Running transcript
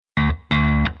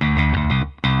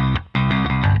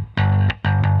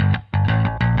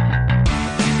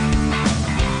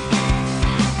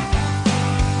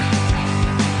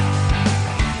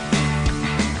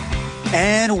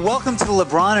Welcome to the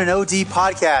LeBron and OD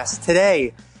podcast.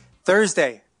 Today,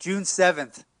 Thursday, June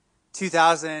 7th,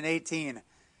 2018.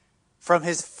 From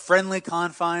his friendly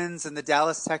confines in the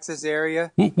Dallas, Texas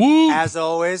area, as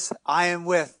always, I am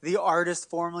with the artist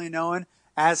formerly known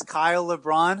as Kyle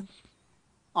LeBron.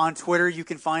 On Twitter, you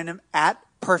can find him at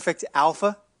Perfect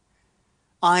Alpha.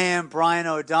 I am Brian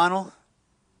O'Donnell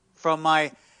from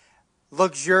my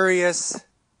luxurious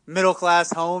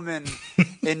middle-class home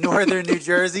in northern New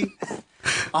Jersey.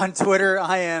 On Twitter,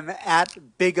 I am at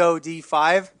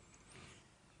BigOD5.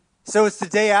 So it's the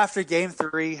day after Game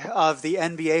 3 of the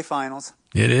NBA Finals.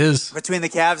 It is. Between the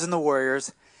Cavs and the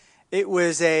Warriors. It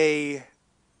was a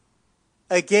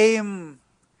game,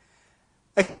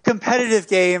 a competitive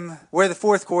game where the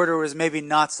fourth quarter was maybe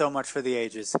not so much for the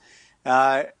ages.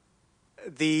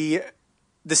 The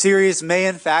series may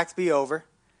in fact be over.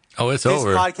 Oh, it's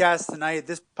over.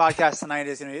 This podcast tonight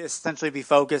is going to essentially be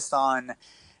focused on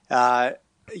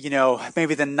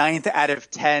maybe the 9th out of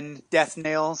 10 death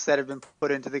nails that have been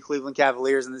put into the Cleveland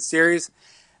Cavaliers in the series.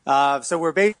 So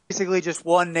we're basically just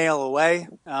one nail away,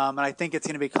 and I think it's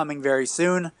going to be coming very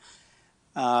soon,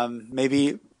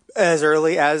 maybe as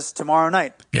early as tomorrow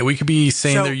night. Yeah, we could be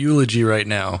saying their eulogy right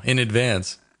now in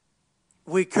advance.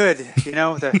 We could.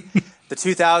 The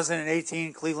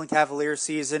 2018 Cleveland Cavaliers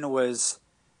season was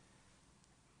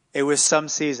some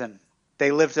season.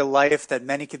 They lived a life that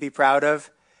many could be proud of.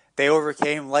 They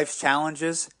overcame life's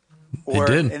challenges, or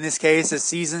in this case, the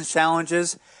season's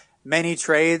challenges. Many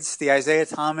trades, the Isaiah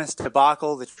Thomas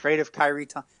debacle, the trade of Kyrie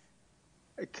to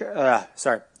the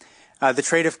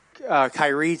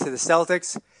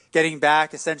Celtics, getting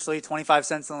back essentially 25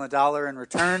 cents on the dollar in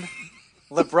return.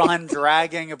 LeBron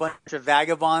dragging a bunch of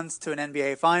vagabonds to an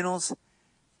NBA Finals,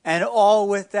 and all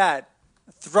with that,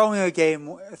 throwing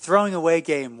away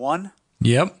Game 1.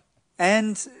 Yep,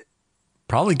 and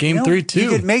probably Game 3 too. You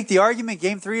could make the argument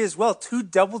Game 3 as well. 2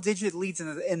 double-digit leads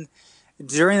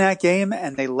during that game,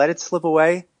 and they let it slip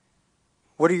away.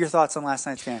 What are your thoughts on last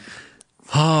night's game?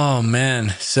 Oh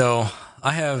man, so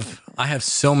I have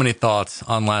so many thoughts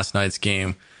on last night's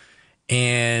game,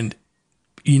 and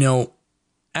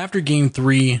after Game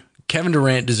 3, Kevin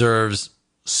Durant deserves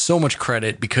so much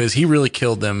credit because he really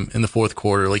killed them in the fourth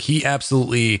quarter. Like he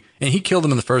killed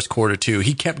them in the first quarter too.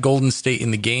 He kept Golden State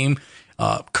in the game.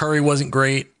 Curry wasn't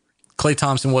great. Klay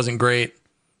Thompson wasn't great.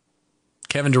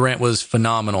 Kevin Durant was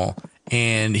phenomenal.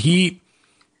 And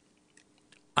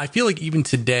I feel like even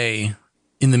today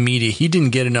in the media, he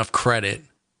didn't get enough credit,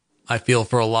 I feel,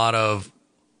 for a lot of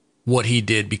what he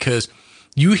did, because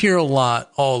you hear a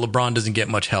lot, LeBron doesn't get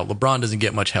much help. LeBron doesn't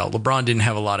get much help. LeBron didn't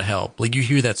have a lot of help. Like you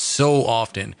hear that so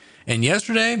often. And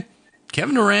yesterday,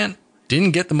 Kevin Durant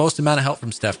didn't get the most amount of help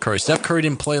from Steph Curry. Steph Curry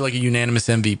didn't play like a unanimous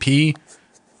MVP.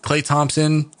 Klay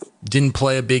Thompson didn't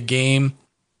play a big game.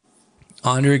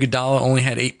 Andre Iguodala only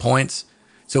had 8 points.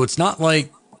 So it's not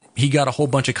like he got a whole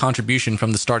bunch of contribution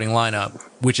from the starting lineup,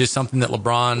 which is something that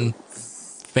LeBron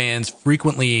fans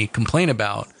frequently complain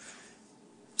about.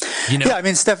 Yeah, I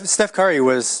mean, Steph Curry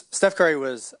was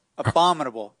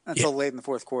abominable until late in the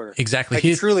fourth quarter. Exactly.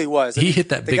 He truly was. He hit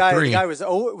that big three. The guy was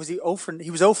 0 for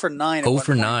 9. 0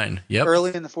 for 9. Yep.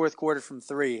 Early in the fourth quarter from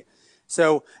 3.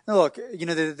 So, look,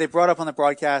 they brought up on the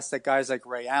broadcast that guys like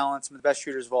Ray Allen, some of the best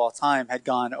shooters of all time, had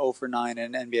gone 0 for 9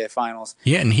 in NBA Finals.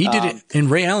 Yeah, and he did it, and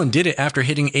Ray Allen did it after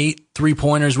hitting 8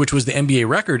 3-pointers, which was the NBA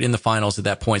record in the finals at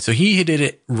that point. So he did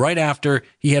it right after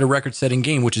he had a record-setting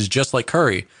game, which is just like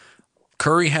Curry.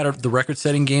 Curry had the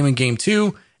record-setting game in Game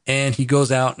 2, and he goes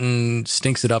out and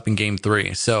stinks it up in Game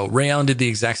 3. So Ray Allen did the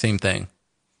exact same thing.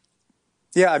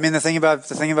 Yeah, I mean, the thing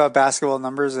about basketball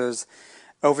numbers is,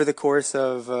 over the course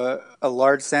of a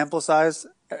large sample size,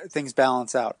 things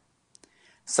balance out.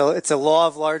 So it's a law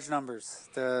of large numbers.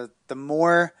 The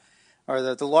more, or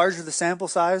the larger the sample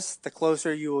size, the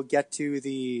closer you will get to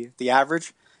the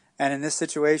average. And in this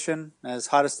situation, as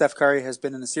hot as Steph Curry has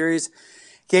been in the series,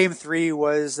 Game 3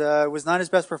 was not his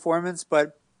best performance,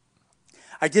 but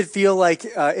I did feel like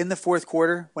in the fourth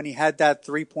quarter when he had that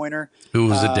 3-pointer, it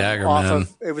was a dagger, man.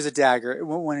 It was a dagger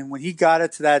when he got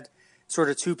it to that sort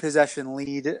of 2-possession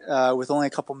lead with only a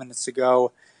couple minutes to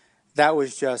go. That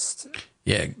was just,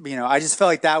 I just felt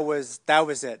like that was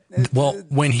it. Well,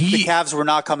 the Cavs were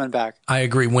not coming back. I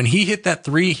agree. When he hit that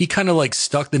 3, he kind of like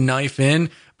stuck the knife in,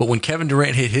 but when Kevin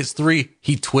Durant hit his 3,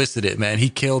 he twisted it, man. He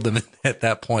killed him at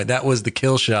that point. That was the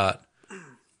kill shot.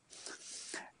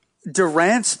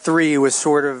 Durant's 3 was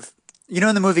sort of,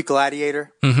 in the movie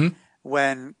Gladiator, mm-hmm.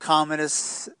 when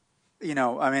Commodus,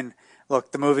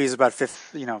 look, the movie is about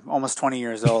almost 20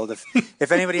 years old.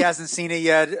 If anybody hasn't seen it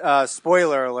yet,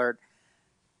 spoiler alert,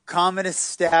 Commodus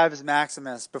stabs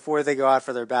Maximus before they go out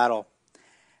for their battle.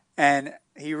 And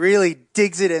He really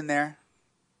digs it in there,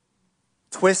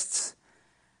 twists,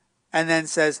 and then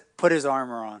says, "Put his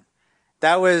armor on."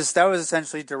 That was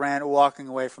essentially Durant walking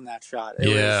away from that shot.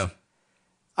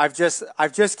 I've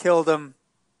just killed him.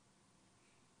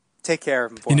 Take care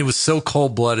of him. And it was so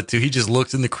cold-blooded too. He just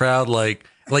looked in the crowd like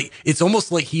it's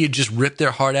almost like he had just ripped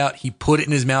their heart out. He put it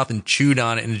in his mouth and chewed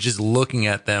on it, and just looking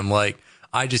at them like,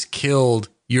 I just killed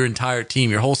your entire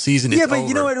team, your whole season. Yeah, but over.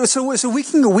 You know what? So we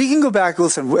can go back.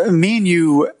 Listen, me and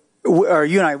you, or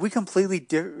you and I, we completely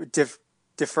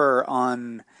differ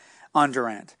on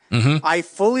Durant. Mm-hmm. I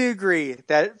fully agree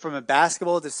that from a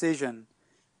basketball decision,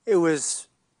 it was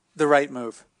the right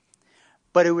move,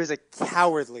 but it was a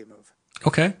cowardly move.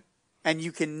 Okay. And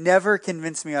you can never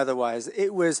convince me otherwise.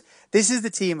 This is the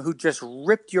team who just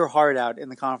ripped your heart out in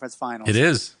the conference finals. It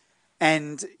is.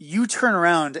 And you turn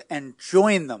around and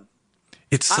join them.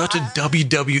 It's such a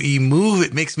WWE move.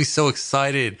 It makes me so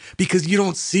excited because you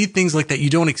don't see things like that. You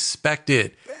don't expect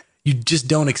it. You just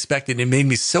don't expect it. It made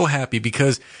me so happy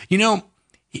because,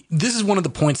 this is one of the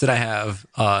points that I have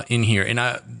in here. And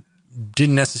I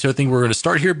didn't necessarily think we were going to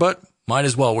start here, but might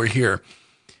as well. We're here.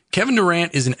 Kevin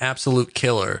Durant is an absolute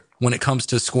killer when it comes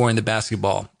to scoring the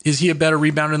basketball. Is he a better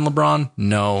rebounder than LeBron?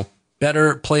 No.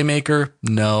 Better playmaker?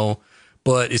 No.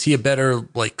 But is he a better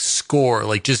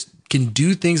scorer? Just can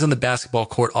do things on the basketball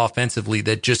court offensively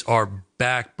that just are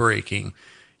back-breaking?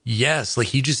 Yes.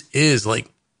 He just is.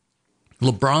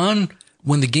 LeBron,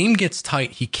 when the game gets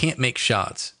tight, he can't make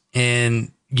shots.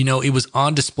 And, it was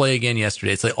on display again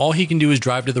yesterday. It's all he can do is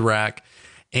drive to the rack.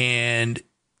 And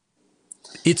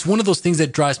it's one of those things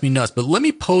that drives me nuts. But let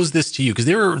me pose this to you because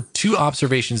there are two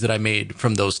observations that I made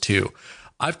from those two.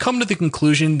 I've come to the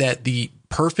conclusion that the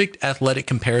perfect athletic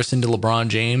comparison to LeBron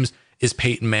James is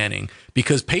Peyton Manning,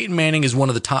 because Peyton Manning is one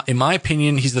of the top, in my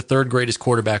opinion, he's the third greatest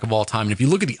quarterback of all time. And if you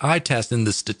look at the eye test and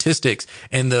the statistics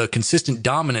and the consistent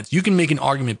dominance, you can make an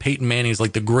argument Peyton Manning is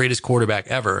the greatest quarterback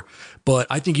ever. But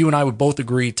I think you and I would both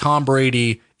agree Tom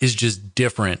Brady is just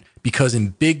different because in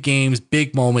big games,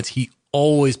 big moments, he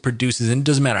always produces, and it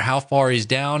doesn't matter how far he's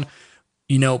down.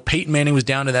 Peyton Manning was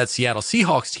down to that Seattle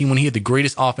Seahawks team when he had the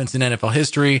greatest offense in NFL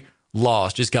history,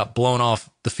 lost, just got blown off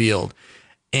the field.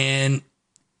 And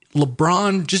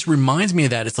LeBron just reminds me of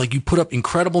that. It's you put up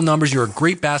incredible numbers. You're a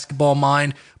great basketball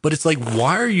mind, but it's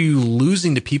why are you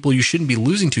losing to people you shouldn't be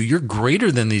losing to? You're greater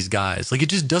than these guys. It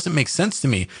just doesn't make sense to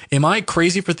me. Am I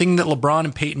crazy for thinking that LeBron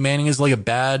and Peyton Manning is a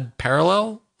bad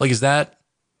parallel? Is that?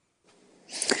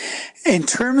 In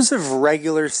terms of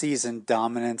regular season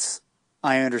dominance,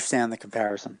 I understand the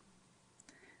comparison.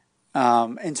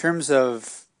 In terms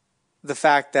of the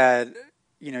fact that,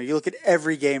 you look at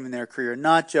every game in their career,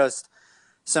 not just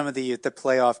some of the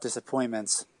playoff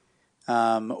disappointments,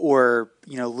 or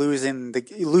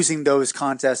losing those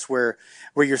contests where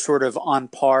you're sort of on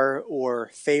par or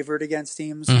favored against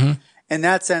teams. Mm-hmm. In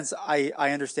that sense, I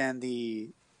understand the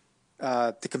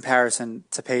comparison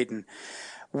to Peyton.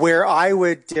 Where I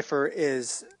would differ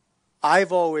is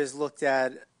I've always looked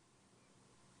at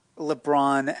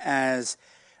LeBron as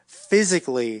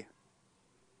physically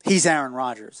he's Aaron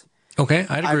Rodgers. Okay,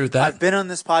 I'd agree with that. I've been on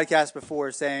this podcast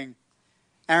before saying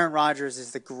Aaron Rodgers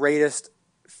is the greatest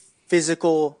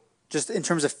physical, just in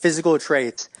terms of physical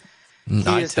traits.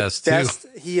 He is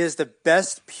the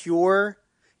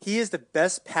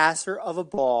best passer of a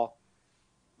ball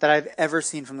that I've ever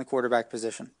seen from the quarterback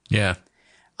position. Yeah.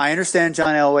 I understand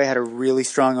John Elway had a really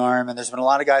strong arm, and there's been a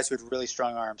lot of guys who had really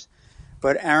strong arms.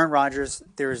 But Aaron Rodgers,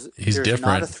 there's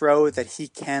not a throw that he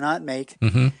cannot make.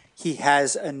 Mm-hmm. He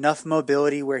has enough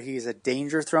mobility where he's a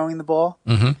danger throwing the ball.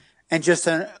 Mm-hmm. And just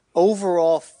an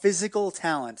overall physical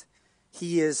talent,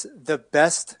 he is the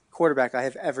best quarterback I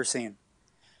have ever seen.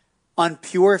 On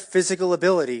pure physical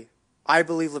ability, I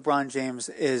believe LeBron James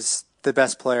is the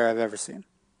best player I've ever seen.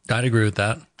 I'd agree with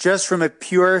that. Just from a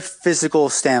pure physical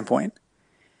standpoint.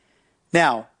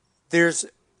 Now, there's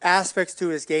aspects to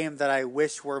his game that I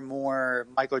wish were more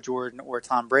Michael Jordan or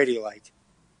Tom Brady-like.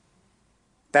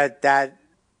 That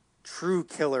true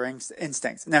killer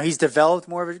instinct. Now, he's developed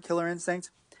more of a killer instinct.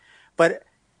 But,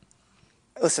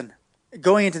 listen,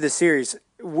 going into this series,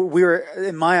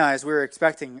 in my eyes, we were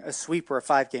expecting a sweep or a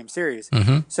 5-game series.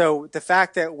 Mm-hmm. So the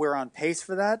fact that we're on pace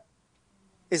for that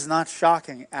is not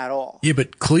shocking at all. Yeah,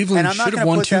 but Cleveland should have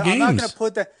won 2 games. I'm not going to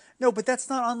put that. No, but that's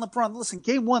not on LeBron. Listen,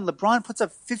 game 1, LeBron puts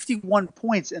up 51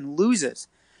 points and loses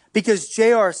because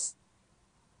JR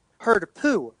heard a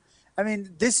poo. I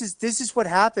mean, this is what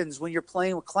happens when you're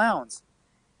playing with clowns.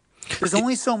 There's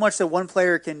only so much that one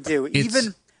player can do.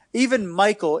 Even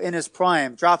Michael in his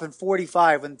prime, dropping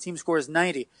 45 when the team scores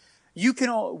 90.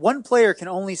 One player can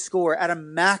only score at a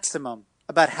maximum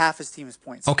about half his team's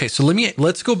points. Okay, so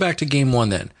let's go back to game one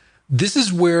then. This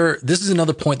is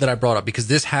another point that I brought up because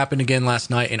this happened again last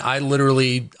night, and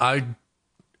I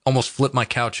almost flipped my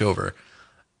couch over.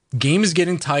 Game is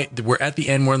getting tight. We're at the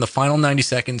end. We're in the final 90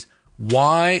 seconds.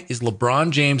 Why is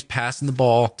LeBron James passing the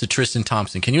ball to Tristan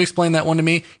Thompson? Can you explain that one to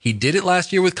me? He did it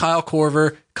last year with Kyle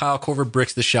Korver. Kyle Korver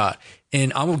bricks the shot.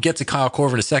 And I'm going to get to Kyle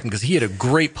Korver in a second because he had a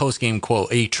great post-game quote,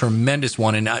 a tremendous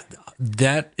one. And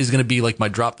that is going to be like my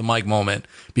drop the mic moment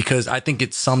because I think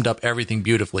it summed up everything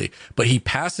beautifully. But he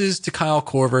passes to Kyle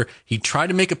Korver. He tried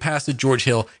to make a pass to George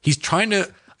Hill. He's trying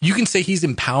to, you can say he's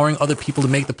empowering other people to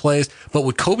make the plays, but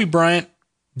would Kobe Bryant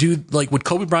would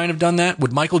Kobe Bryant have done that?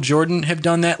 Would Michael Jordan have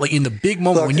done that? Like in the big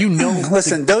moment when you know.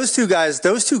 Listen, those two guys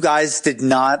did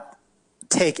not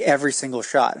take every single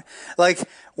shot. Like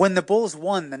when the Bulls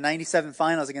won the 97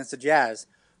 finals against the Jazz,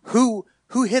 who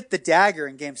hit the dagger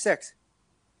in game 6?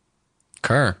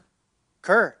 Kerr.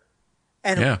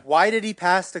 And why did he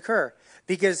pass to Kerr?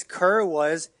 Because Kerr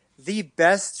was the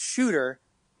best shooter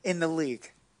in the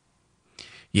league.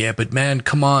 Yeah, but man,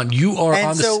 come on. You are and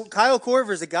on the... so Kyle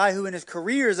Korver is a guy who in his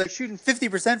career is like shooting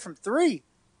 50% from 3.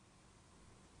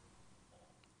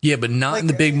 Yeah, but not in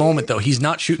the big moment, though. He's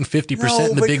not shooting 50%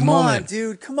 in the big moment. On,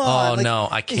 dude. Come on. Oh, no,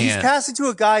 I can't. He's passing to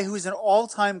a guy who's an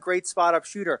all-time great spot-up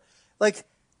shooter. Like,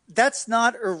 that's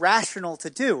not irrational to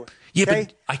do. Yeah, okay?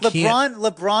 but I can't.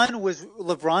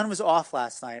 LeBron was off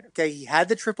last night. Okay, he had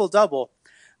the triple-double.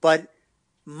 But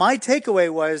my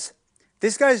takeaway was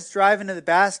this guy's driving to the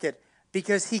basket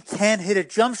because he can't hit a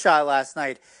jump shot last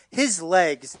night. His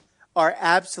legs are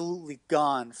absolutely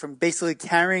gone from basically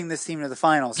carrying this team to the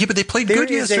finals. Yeah, but they played good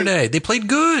yesterday. They played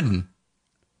good.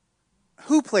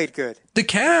 Who played good? The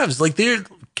Cavs.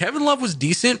 Kevin Love was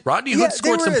decent. Rodney Hood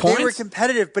scored some points. They were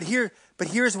competitive, but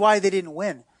here's why they didn't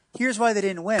win. Here's why they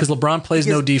didn't win. Because LeBron plays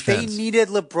no defense. They needed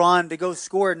LeBron to go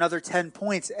score another 10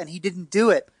 points, and he didn't do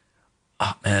it.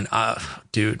 Oh, man,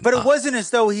 dude. But it wasn't as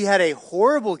though he had a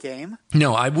horrible game.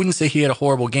 No, I wouldn't say he had a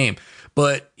horrible game.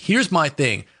 But here's my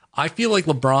thing. I feel like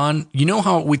LeBron, you know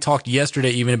how we talked yesterday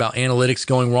even about analytics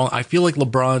going wrong? I feel like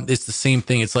LeBron, it's the same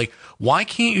thing. It's like, why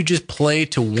can't you just play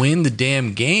to win the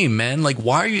damn game, man? Like,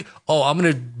 why are you, I'm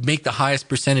going to make the highest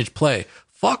percentage play.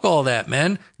 Fuck all that,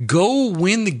 man. Go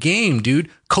win the game, dude.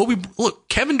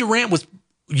 Kevin Durant was,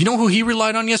 you know who he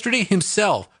relied on yesterday?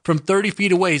 Himself. From 30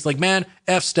 feet away. He's like, man,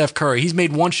 F Steph Curry. He's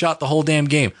made one shot the whole damn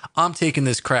game. I'm taking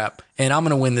this crap, and I'm going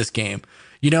to win this game.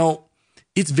 You know,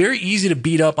 it's very easy to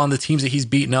beat up on the teams that he's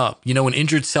beaten up. You know, an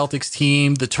injured Celtics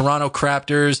team, the Toronto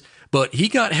Raptors, but he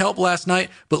got help last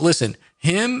night. But listen,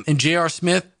 him and J.R.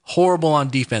 Smith, horrible on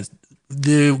defense.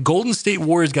 The Golden State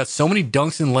Warriors got so many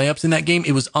dunks and layups in that game.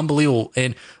 It was unbelievable.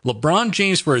 And LeBron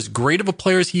James, for as great of a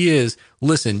player as he is,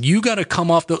 listen, you got to come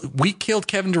off we killed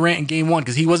Kevin Durant in game 1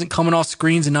 because he wasn't coming off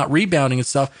screens and not rebounding and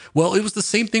stuff. Well, it was the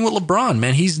same thing with LeBron,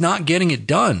 man. He's not getting it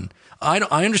done. I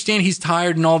understand he's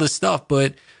tired and all this stuff,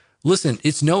 but listen,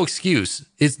 it's no excuse.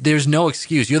 There's no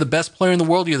excuse. You're the best player in the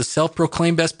world. You're the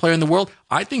self-proclaimed best player in the world.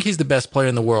 I think he's the best player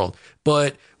in the world.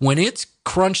 But when it's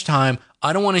crunch time,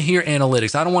 I don't want to hear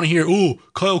analytics. I don't want to hear,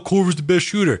 Kyle Korver's the best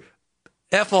shooter.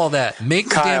 F all that. Make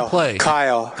the damn play.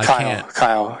 Kyle.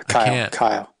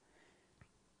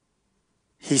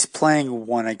 He's playing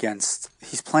 1 against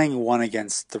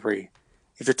 3.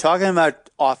 If you're talking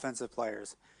about offensive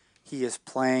players, he is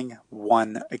playing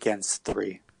 1 against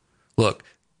 3. Look.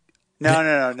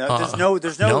 No.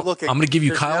 There's no looking. I'm going to give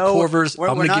you Kyle Korver's.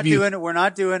 We're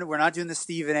not doing the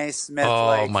Stephen A. Smith.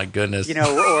 Oh my goodness. You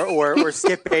know, or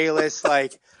Skip Bayless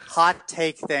hot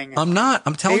take thing. I'm not.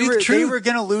 I'm telling you the truth. They were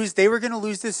going to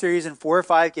lose this series in 4 or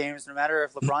 5 games, no matter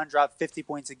if LeBron dropped 50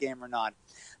 points a game or not.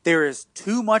 There is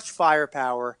too much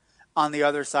firepower on the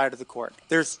other side of the court.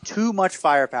 There's too much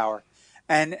firepower,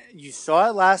 and you saw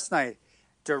it last night.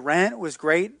 Durant was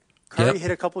great. Curry hit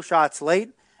a couple shots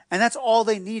late. And that's all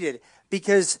they needed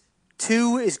because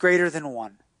 2 is greater than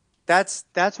 1. That's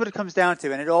what it comes down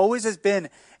to. And it always has been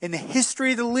in the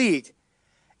history of the league.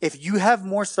 If you have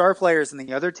more star players than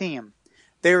the other team,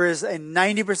 there is a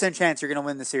 90% chance you're going to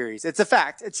win the series. It's a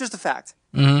fact. It's just a fact.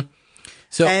 Mm-hmm.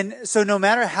 So no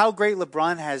matter how great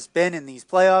LeBron has been in these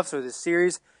playoffs or this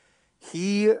series,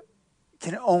 he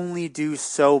can only do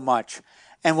so much.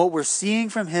 And what we're seeing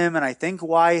from him, and I think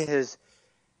why his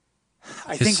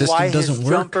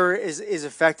jumper is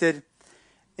affected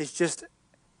is just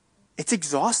it's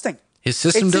exhausting. His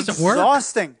system doesn't work. It's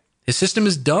exhausting. His system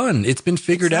is done. It's been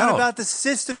figured out. It's not about the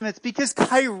system. It's because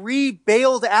Kyrie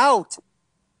bailed out.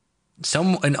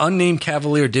 An unnamed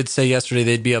Cavalier did say yesterday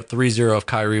they'd be up 3-0 if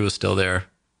Kyrie was still there.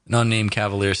 An unnamed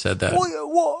Cavalier said that.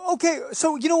 Well, okay.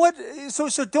 So you know what?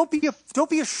 So don't be a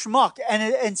schmuck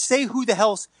and say who the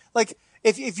hell's like.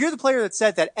 If you're the player that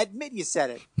said that, admit you said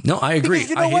it. No, I agree.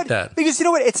 I hate that. Because you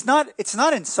know what? It's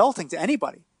not insulting to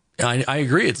anybody. I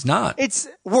agree. It's not.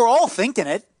 We're all thinking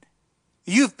it.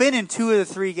 You've been in 2 of the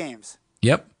 3 games.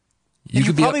 Yep.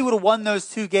 You probably would have won those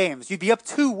 2 games. You'd be up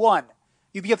 2-1.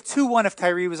 You'd be up 2-1 if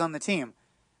Kyrie was on the team.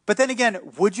 But then again,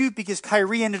 would you? Because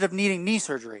Kyrie ended up needing knee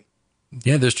surgery.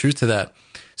 Yeah, there's truth to that.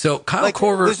 So Kyle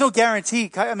Korver, there's no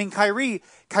guarantee. I mean, Kyrie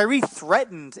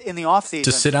threatened in the offseason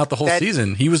to sit out the whole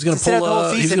season. He was going to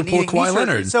pull. He was going to pull Kawhi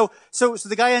Leonard. So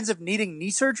the guy ends up needing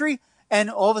knee surgery, and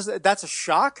all of a sudden that's a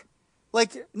shock.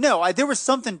 Like, no, there was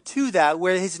something to that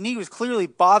where his knee was clearly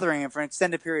bothering him for an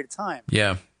extended period of time.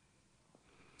 Yeah.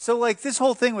 So like this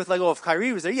whole thing with like, if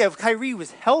Kyrie was there, if Kyrie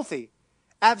was healthy,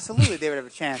 absolutely they would have a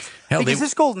chance. Because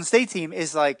this Golden State team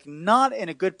is like not in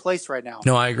a good place right now.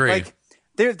 No, I agree. Like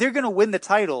they're going to win the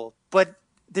title, but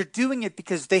they're doing it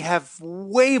because they have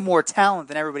way more talent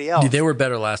than everybody else. They were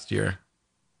better last year.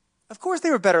 Of course they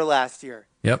were better last year.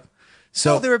 Yep.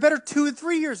 So they were better 2 and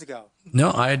 3 years ago.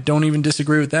 No, I don't even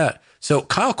disagree with that. So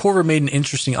Kyle Korver made an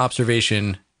interesting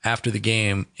observation after the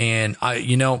game, and I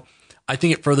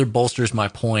think it further bolsters my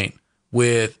point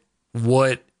with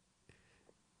what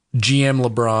GM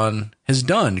LeBron has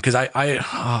done, because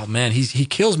oh man, he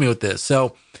kills me with this.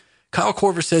 So Kyle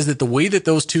Korver says that the way that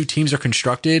those 2 teams are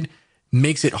constructed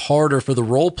makes it harder for the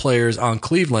role players on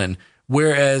Cleveland.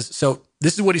 Whereas, so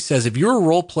this is what he says: if you're a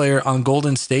role player on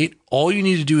Golden State, all you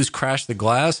need to do is crash the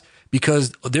glass,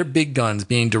 because their big guns,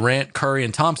 being Durant, Curry,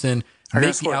 and Thompson,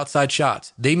 make the outside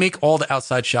shots. They make all the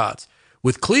outside shots.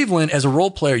 With Cleveland, as a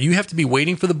role player, you have to be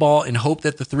waiting for the ball and hope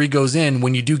that the 3 goes in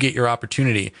when you do get your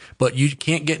opportunity. But you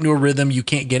can't get into a rhythm. You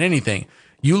can't get anything.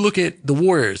 You look at the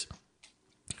Warriors.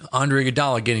 Andre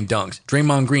Iguodala getting dunks.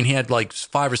 Draymond Green, he had like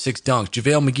 5 or 6 dunks.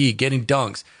 JaVale McGee getting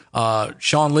dunks.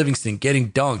 Sean Livingston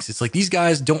getting dunks. It's like these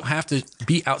guys don't have to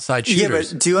be outside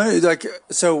shooters. Yeah, but do you want to, like,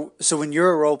 so when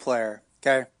you're a role player,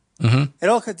 okay?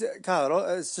 Mm-hmm. Kyle,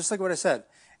 it's just like what I said.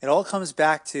 It all comes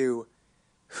back to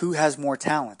who has more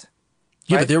talent.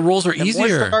 Yeah, right? but their roles are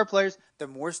easier. The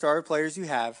more star players you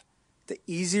have, the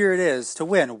easier it is to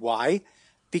win. Why?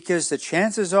 Because the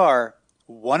chances are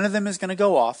one of them is going to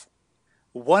go off,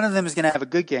 one of them is going to have a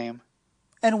good game,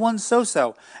 and one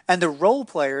so-so. And the role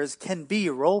players can be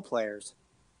role players.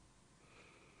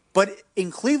 But in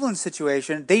Cleveland's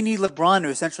situation, they need LeBron to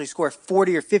essentially score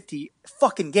 40 or 50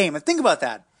 fucking game. And think about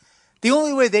that. The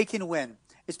only way they can win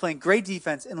is playing great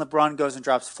defense, and LeBron goes and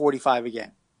drops 45 a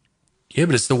game. Yeah,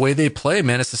 but it's the way they play,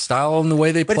 man. It's the style and the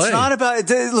way they play. But it's not about –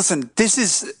 listen,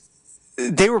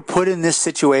 they were put in this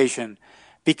situation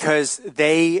because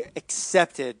they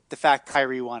accepted the fact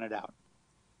Kyrie wanted out.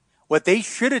 What they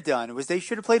should have done was they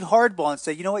should have played hardball and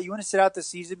said, you know what, you want to sit out the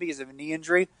season because of a knee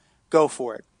injury? Go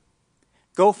for it.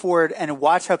 Go for it and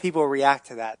watch how people react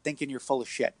to that, thinking you're full of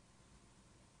shit.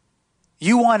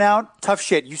 You want out, tough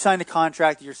shit. You signed a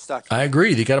contract, you're stuck. I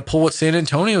agree. You got to pull what San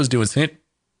Antonio's doing.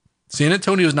 San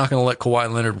Antonio's not going to let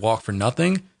Kawhi Leonard walk for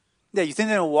nothing. Yeah, you think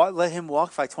they're going to let him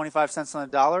walk for like 25 cents on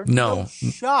the dollar? No.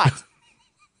 Shot.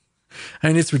 I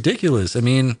mean, it's ridiculous. I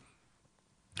mean,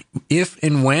 if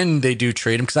and when they do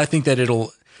trade him, because I think that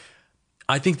it'll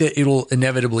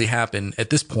inevitably happen at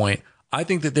this point. I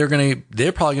think that they're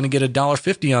probably going to get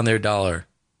 $1.50 on their dollar.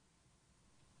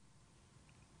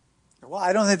 Well,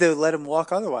 I don't think they would let him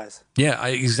walk otherwise. Yeah,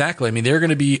 exactly. I mean, they're going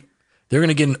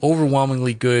to get an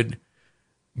overwhelmingly good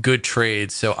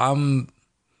trade. So I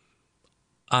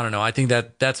don't know. I think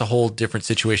that's a whole different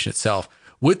situation itself.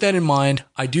 With that in mind,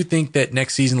 I do think that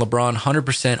next season, LeBron,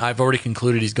 100%, I've already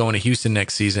concluded he's going to Houston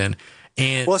next season.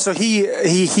 And well, so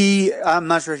he I'm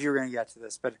not sure if you were going to get to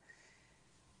this, but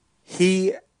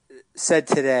he said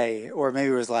today, or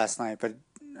maybe it was last night, but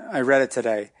I read it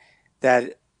today,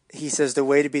 that he says the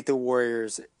way to beat the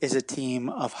Warriors is a team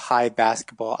of high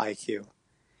basketball IQ.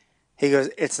 He goes,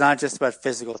 it's not just about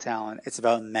physical talent, it's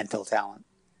about mental talent.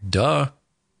 Duh.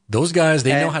 Those guys,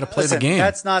 they know how to play the game.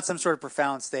 That's not some sort of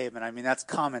profound statement. I mean, that's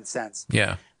common sense.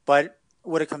 Yeah. But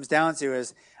what it comes down to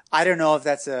is, I don't know if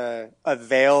that's a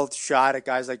veiled shot at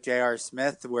guys like J.R.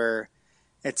 Smith where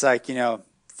it's like,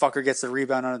 fucker gets the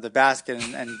rebound under the basket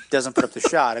and doesn't put up the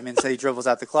shot. I mean, so he dribbles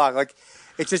out the clock. Like,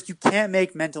 it's just you can't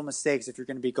make mental mistakes if you're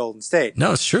going to be Golden State.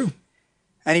 No, it's true.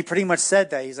 And he pretty much said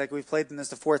that. He's like, we've played them this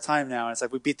the 4th time now. And it's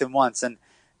like, we beat them once. And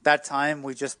that time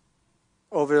we just,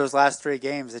 over those last 3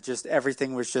 games,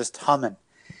 everything was just humming.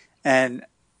 And,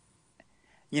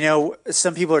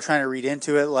 some people are trying to read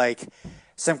into it, like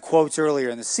some quotes earlier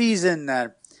in the season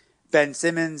that Ben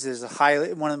Simmons is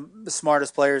one of the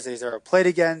smartest players he's ever played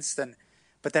against.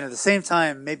 But then at the same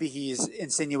time, maybe he's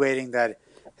insinuating that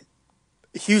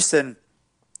Houston,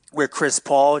 where Chris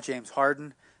Paul, James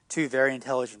Harden, 2 very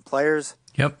intelligent players,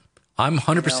 Yep. I'm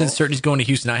 100% certain he's going to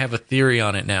Houston. I have a theory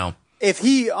on it now. If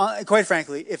he, quite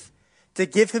frankly, if to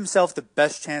give himself the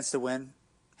best chance to win,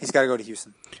 he's got to go to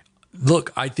Houston.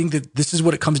 Look, I think that this is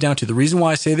what it comes down to. The reason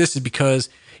why I say this is because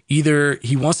either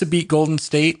he wants to beat Golden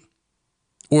State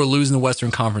or lose in the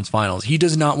Western Conference Finals. He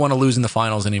does not want to lose in the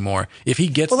finals anymore. If he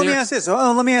gets there...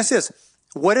 Let me ask this.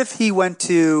 What if he went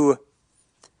to...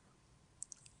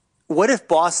 What if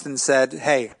Boston said,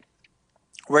 hey,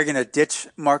 we're going to ditch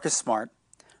Marcus Smart.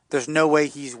 There's no way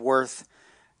he's worth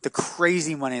the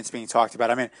crazy money that's being talked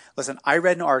about. I mean, listen, I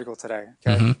read an article today,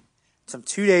 okay, some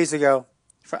 2 days ago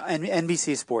from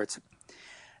NBC Sports.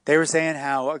 They were saying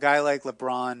how a guy like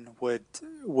LeBron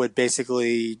would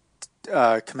basically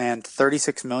command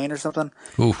 $36 million or something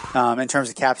in terms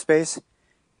of cap space,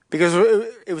 because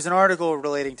it was an article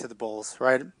relating to the Bulls,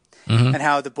 right? And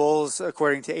how the Bulls,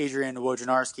 according to Adrian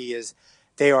Wojnarowski,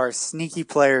 they are sneaky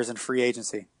players in free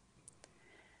agency.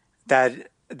 That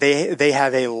they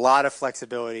have a lot of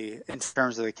flexibility in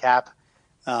terms of the cap.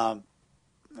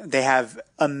 They have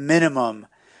a minimum.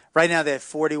 Right now they have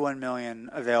 $41 million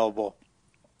available.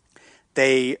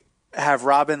 They have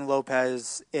Robin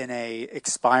Lopez in a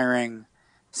expiring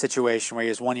situation where he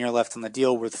has 1 year left on the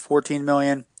deal worth $14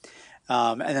 million.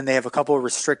 And then they have a couple of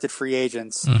restricted free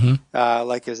agents,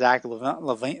 like Zach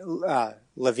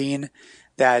Levine,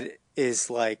 that is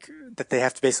that they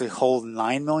have to basically hold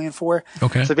 $9 million for.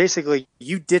 Okay. So basically,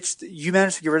 you managed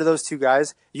to get rid of those two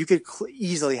guys. You could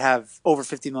easily have over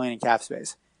 $50 million in cap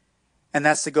space, and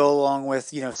that's to go along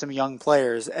with some young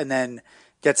players, and then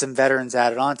get some veterans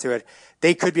added onto it.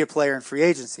 They could be a player in free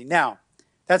agency. Now,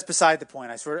 that's beside the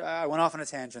point. I went off on a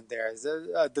tangent there.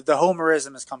 The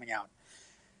homerism is coming out.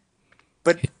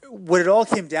 But what it all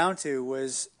came down to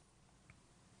was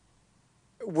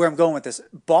where I'm going with this.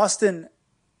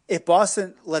 If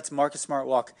Boston lets Marcus Smart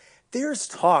walk, there's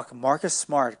talk Marcus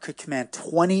Smart could command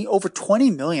over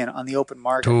 $20 million on the open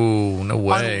market. Ooh, no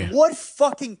way. On what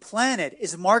fucking planet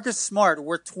is Marcus Smart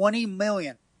worth $20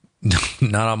 million?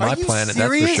 Not on my planet,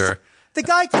 serious? That's for sure. The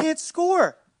guy can't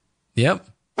score. Yep.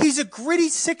 He's a gritty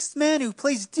sixth man who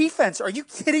plays defense. Are you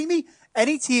kidding me?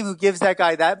 Any team who gives that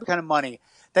guy that kind of money,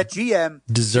 that GM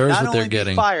deserves what they're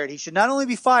getting. Fired. He should not only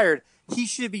be fired, he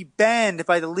should be banned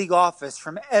by the league office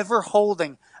from ever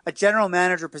holding a general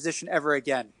manager position ever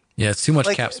again. Yeah, it's too much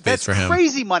cap space for him. That's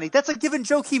crazy money. That's like giving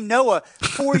Joakim Noah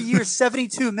 4 years,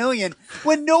 $72 million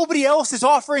when nobody else is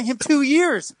offering him 2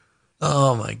 years.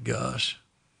 Oh my gosh.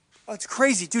 Oh, it's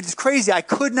crazy, dude. It's crazy. I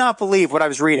could not believe what I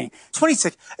was reading.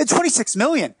 26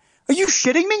 million. Are you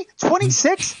shitting me?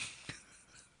 26?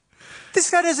 This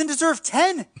guy doesn't deserve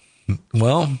 10.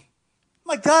 Well,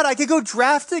 my God, I could go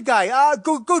draft a guy.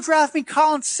 Go draft me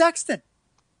Colin Sexton.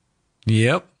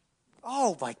 Yep.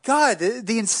 Oh my God,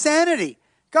 the insanity.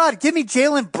 God, give me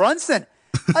Jalen Brunson.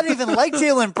 I didn't even like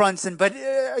Jalen Brunson, but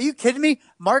are you kidding me?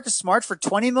 Marcus Smart for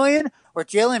 $20 million or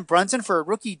Jalen Brunson for a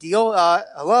rookie deal?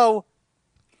 Hello.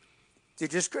 Dude,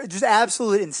 just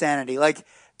absolute insanity. Like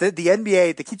the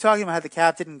NBA, they keep talking about how the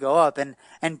cap didn't go up and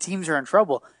teams are in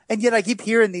trouble. And yet I keep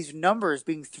hearing these numbers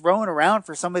being thrown around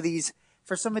for some of these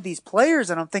players,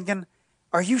 and I'm thinking,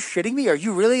 are you shitting me? Are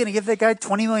you really going to give that guy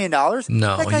 $20 million?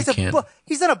 No, that guy's you can't.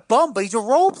 He's not a bum, but he's a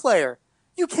role player.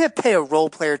 You can't pay a role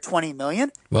player $20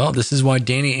 million. Well, this is why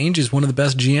Danny Ainge is one of the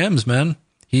best GMs, man.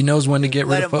 He knows when to get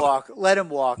rid of folks. Let him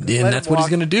walk. Yeah, and that's what he's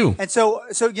going to do. And so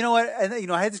you know what?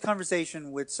 And I had this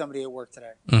conversation with somebody at work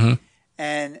today,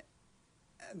 and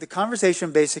the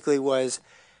conversation basically was,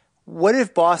 what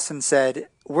if Boston said,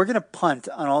 we're going to punt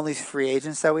on all these free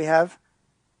agents that we have,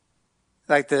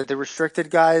 like the restricted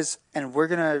guys, and we're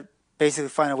going to basically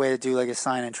find a way to do like a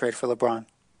sign and trade for LeBron.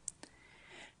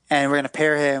 And we're going to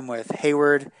pair him with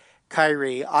Hayward,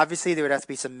 Kyrie. Obviously, there would have to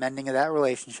be some mending of that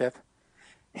relationship.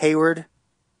 Hayward,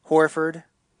 Horford,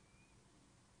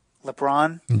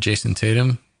 LeBron. And Jason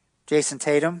Tatum.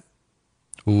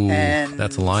 Ooh, and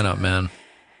that's a lineup, man.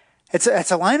 It's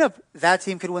a lineup. That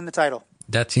team could win the title.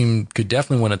 That team could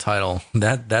definitely win a title.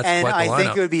 That's quite the lineup. And I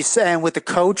think it would be, and with the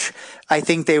coach, I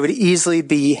think they would easily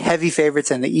be heavy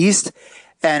favorites in the East.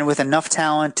 And with enough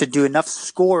talent to do enough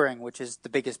scoring, which is the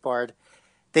biggest part,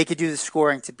 they could do the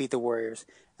scoring to beat the Warriors,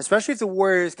 especially if the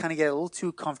Warriors kind of get a little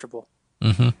too comfortable.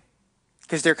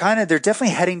 Because they're definitely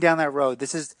heading down that road.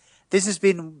 This has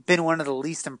been one of the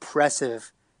least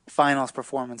impressive finals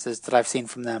performances that I've seen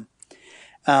from them.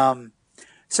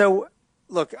 So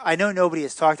look, I know nobody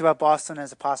has talked about Boston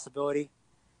as a possibility.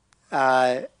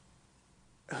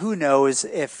 Who knows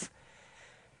if,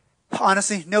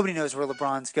 honestly, nobody knows where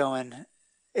LeBron's going.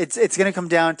 It's going to come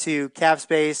down to cap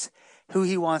space, who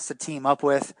he wants to team up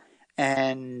with,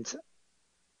 and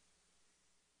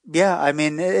Yeah, I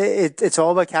mean, it's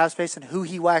all about cap space and who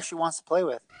he actually wants to play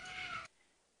with.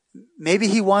 Maybe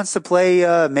he wants to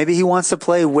play. Maybe he wants to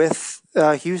play with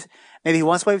Houston. Maybe he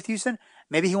wants to play with Houston.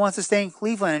 Maybe he wants to stay in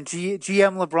Cleveland, and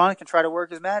GM LeBron can try to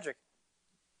work his magic.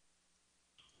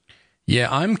 Yeah,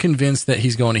 I'm convinced that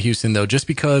he's going to Houston, though, just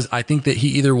because I think that he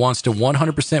either wants to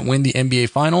 100% win the NBA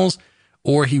Finals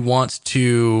or he wants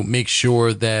to make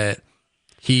sure that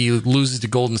he loses to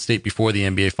Golden State before the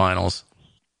NBA Finals.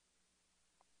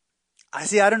 I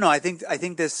don't know. I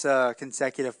think this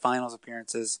consecutive Finals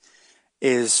appearances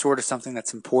is sort of something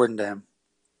that's important to him.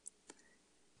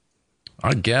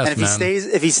 I guess, and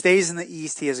if he stays in the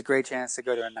East, he has a great chance to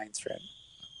go to a 9th straight.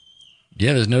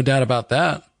 Yeah, there's no doubt about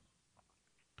that.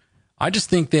 I just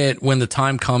think that when the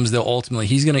time comes, though, ultimately,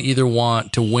 he's going to either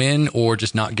want to win or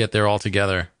just not get there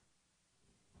altogether.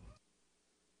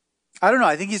 I don't know.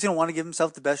 I think he's going to want to give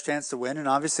himself the best chance to win, and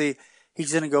obviously,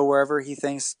 he's going to go wherever he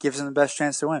thinks gives him the best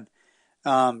chance to win.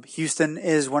 Houston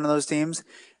is one of those teams.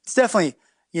 It's definitely,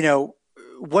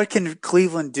 what can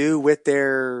Cleveland do with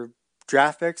their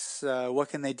draft picks? What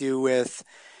can they do with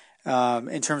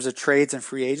in terms of trades and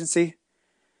free agency?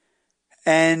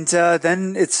 And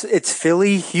then it's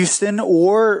Philly, Houston,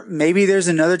 or maybe there's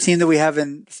another team that we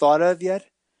haven't thought of yet,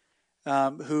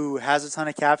 who has a ton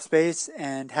of cap space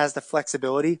and has the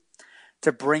flexibility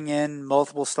to bring in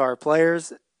multiple star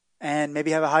players and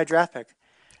maybe have a high draft pick.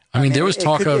 I mean, there was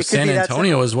talk of San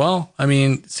Antonio as well. I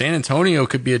mean, San Antonio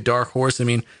could be a dark horse. I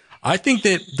mean, I think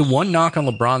that the one knock on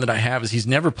LeBron that I have is he's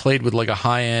never played with like a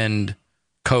high-end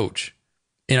coach.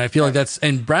 And I feel like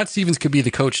and Brad Stevens could be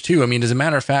the coach too. I mean, as a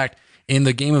matter of fact, in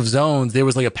the Game of Zones, there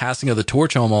was like a passing of the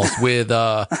torch almost with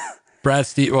Greg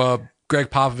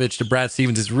Popovich to Brad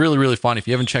Stevens. It's really, really fun. If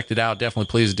you haven't checked it out, definitely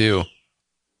please do.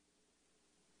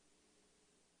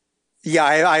 Yeah,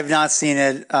 I've not seen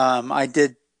it. I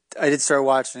did start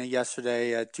watching it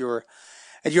yesterday at your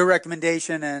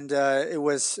recommendation, and it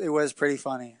was pretty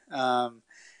funny. The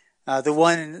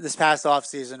one this past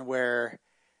offseason where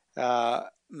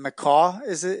McCaw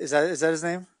is that his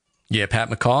name? Yeah, Pat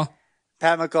McCaw.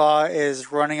 Pat McCaw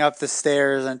is running up the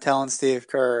stairs and telling Steve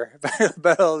Kerr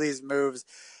about all these moves,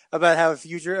 about how a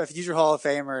future Hall of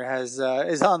Famer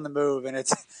is on the move, and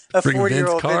it's a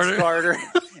 40-year-old Vince Carter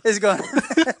is going.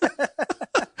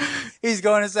 He's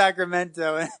going to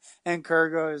Sacramento, and Kerr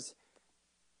goes,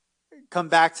 "Come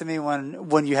back to me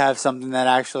when you have something that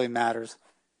actually matters."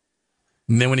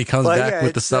 And then when he comes back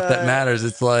with the stuff that matters,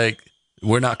 it's like,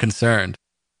 we're not concerned.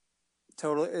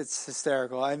 Totally, it's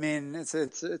hysterical. I mean, it's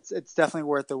definitely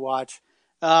worth the watch.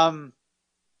 But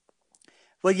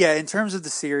yeah, in terms of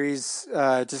the series,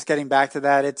 just getting back to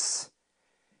that,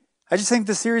 I just think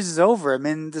the series is over. I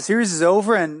mean, the series is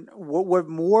over, and what we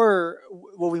more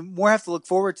have to look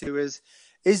forward to is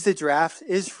the draft,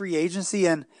 is free agency,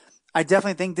 and I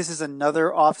definitely think this is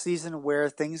another offseason where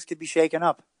things could be shaken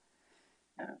up.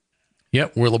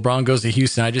 Yep, where LeBron goes to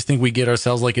Houston. I just think we get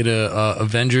ourselves like at a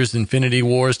Avengers Infinity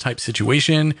Wars type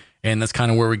situation, and that's kind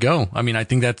of where we go. I mean, I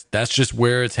think that's just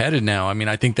where it's headed now. I mean,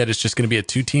 I think that it's just going to be a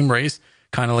 2-team race,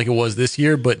 kind of like it was this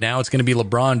year, but now it's going to be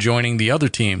LeBron joining the other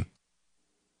team.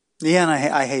 Yeah, and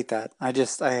I hate that. I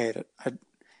hate it.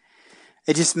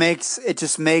 It just makes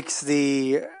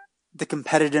the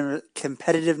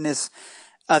competitiveness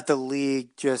of the league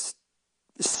just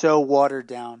so watered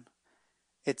down.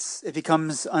 It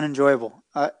becomes unenjoyable.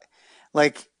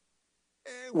 Like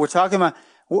we're talking about,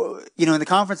 in the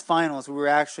conference finals, we were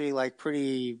actually like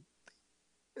pretty.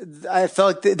 I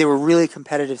felt like they were really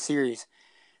competitive series.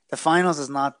 The finals has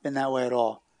not been that way at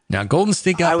all. Now Golden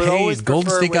State got paid.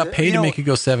 Golden State got paid to make it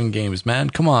go 7 games,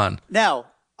 man. Come on. Now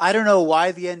I don't know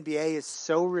why the NBA is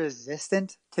so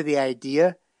resistant to the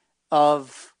idea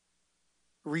of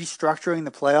restructuring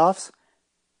the playoffs,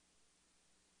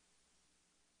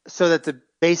 so that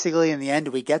basically in the end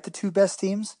we get the 2 best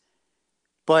teams.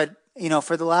 But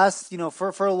for the last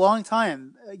for a long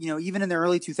time, even in the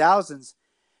early 2000s,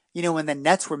 when the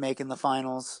Nets were making the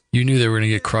finals, you knew they were going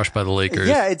to get crushed by the Lakers.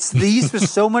 Yeah, the East was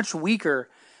so much weaker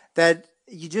that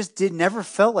you just never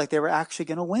felt like they were actually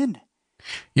going to win.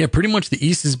 Yeah, pretty much the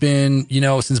East has been,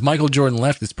 since Michael Jordan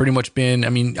left, it's pretty much been, I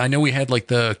mean, I know we had like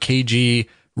the KG,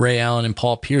 Ray Allen, and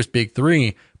Paul Pierce big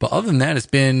 3, but other than that, it's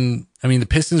been, I mean, the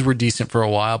Pistons were decent for a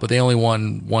while, but they only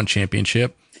won 1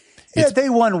 championship. They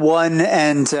won 1,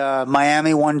 and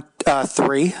Miami won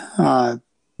 3.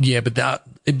 Yeah, but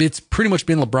it's pretty much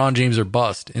been LeBron James or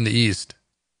bust in the East.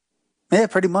 Yeah,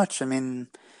 pretty much. I mean,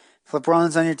 if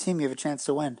LeBron's on your team, you have a chance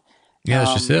to win. Yeah,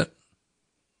 that's just it.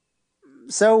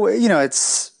 So,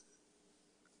 it's,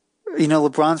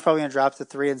 LeBron's probably going to drop to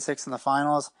 3 and 6 in the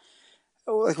finals.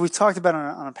 Like we talked about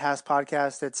on a past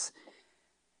podcast,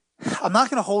 I'm not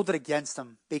going to hold it against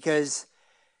him because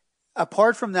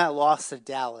apart from that loss to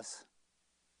Dallas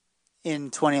in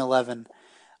 2011,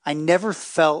 I never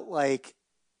felt like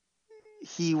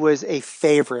he was a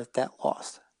favorite that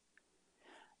lost.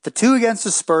 The two against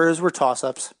the Spurs were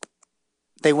toss-ups.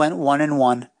 They went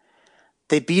 1-1.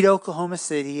 They beat Oklahoma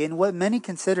City in what many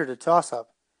considered a toss-up.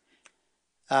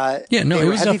 It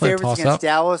was definitely a toss-up. Against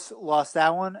Dallas, lost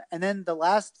that one. And then the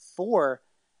last four,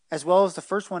 as well as the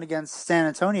first one against San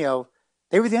Antonio,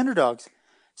 they were the underdogs.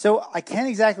 So I can't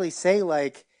exactly say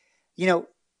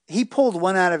he pulled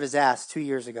one out of his ass 2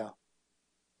 years ago.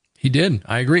 He did.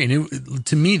 I agree. And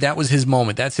to me, that was his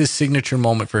moment. That's his signature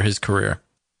moment for his career.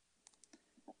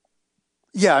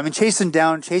 Yeah, I mean, chasing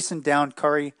down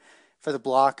Curry for the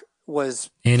block was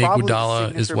and probably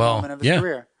Iguodala the as well. Moment of his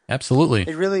career. Absolutely.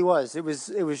 It really was. It was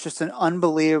just an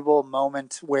unbelievable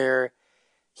moment where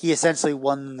he essentially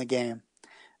won the game.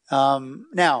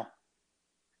 Now,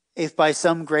 if by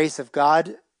some grace of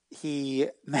God he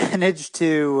managed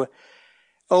to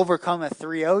overcome a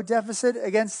 3-0 deficit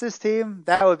against this team,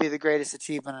 that would be the greatest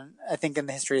achievement, I think, in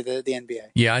the history of the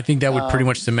NBA. Yeah, I think that would pretty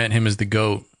much cement him as the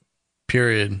GOAT,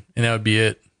 period. And that would be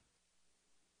it.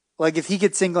 Like, if he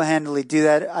could single-handedly do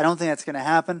that, I don't think that's going to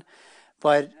happen.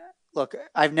 But, look,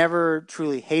 I've never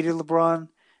truly hated LeBron,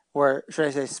 or should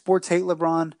I say sports hate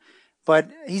LeBron,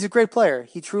 but he's a great player.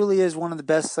 He truly is one of the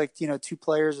best, 2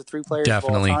 players or 3 players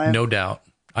Definitely, of all time. no doubt.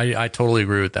 I totally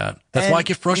agree with that. That's why I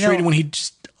get frustrated when he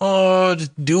just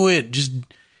do it. Just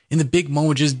in the big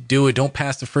moment, just do it. Don't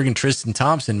pass the friggin' Tristan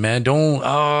Thompson, man. Don't,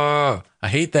 I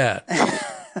hate that.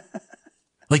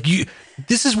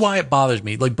 This is why it bothers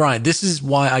me. Like, Brian, this is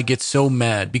why I get so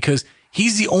mad, because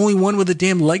he's the only one with a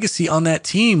damn legacy on that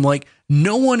team. Like,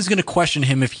 no one's going to question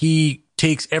him if he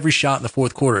takes every shot in the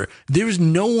fourth quarter. There's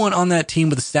no one on that team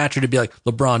with the stature to be like,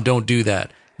 LeBron, don't do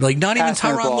that. Like, not even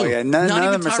Tyronn Lue. Yeah. None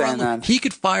of them are saying that. He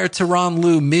could fire Tyronn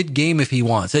Lue mid-game if he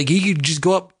wants. Like, he could just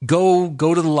go to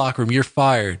the locker room. You're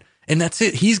fired. And that's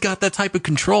it. He's got that type of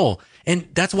control. And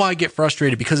that's why I get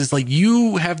frustrated, because it's like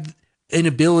you have an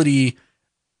ability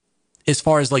as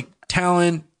far as like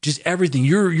talent, just everything.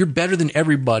 You're better than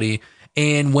everybody.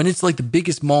 And when it's like the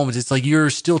biggest moments, it's like you're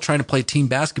still trying to play team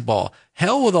basketball.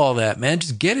 Hell with all that, man.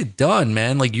 Just get it done,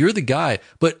 man. Like, you're the guy.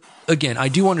 But again, I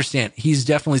do understand he's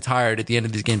definitely tired at the end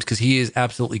of these games because he is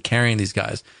absolutely carrying these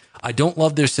guys. I don't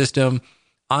love their system.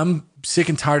 I'm sick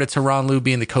and tired of Tyronn Lue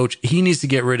being the coach. He needs to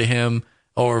get rid of him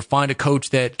or find a coach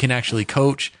that can actually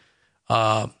coach.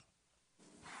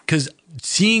 Because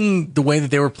seeing the way that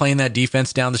they were playing that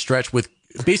defense down the stretch with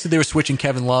basically they were switching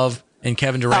Kevin Love and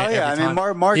Kevin Durant. Oh yeah, every time. I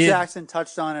mean, Mark Jackson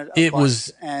touched on it. It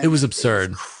was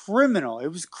absurd. It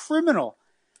was criminal.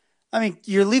 I mean,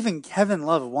 you're leaving Kevin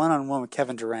Love one-on-one with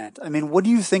Kevin Durant. I mean, what do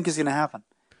you think is going to happen?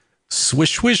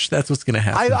 Swish, swish. That's what's going to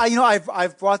happen.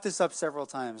 I've brought this up several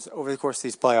times over the course of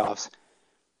these playoffs.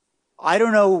 I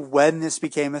don't know when this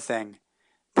became a thing,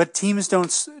 but teams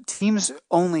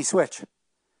only switch.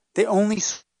 They only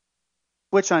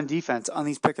switch on defense on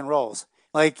these pick and rolls.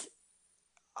 Like,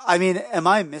 I mean, am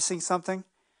I missing something?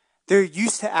 There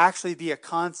used to actually be a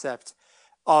concept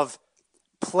of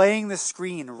playing the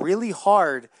screen really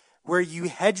hard where you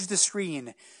hedge the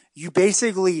screen. You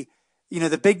basically,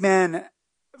 the big man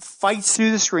fights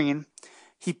through the screen.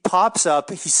 He pops up.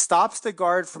 He stops the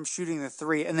guard from shooting the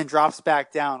three and then drops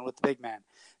back down with the big man.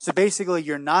 So basically,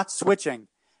 you're not switching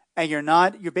and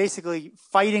you're basically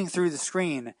fighting through the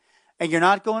screen and you're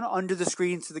not going under the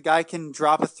screen so the guy can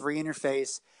drop a three in your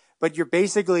face. But you're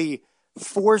basically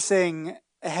forcing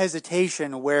a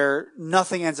hesitation where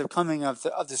nothing ends up coming of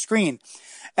the screen.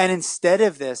 And instead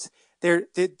of this, they're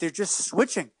just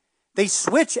switching. They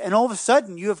switch, and all of a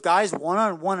sudden you have guys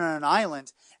one-on-one on an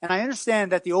island. And I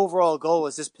understand that the overall goal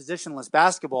is this positionless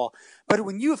basketball. But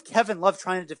when you have Kevin Love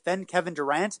trying to defend Kevin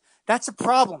Durant, that's a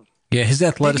problem. Yeah, his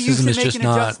athleticism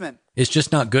is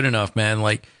just not good enough, man.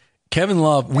 Like, Kevin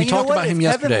Love, we talked about him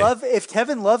yesterday. If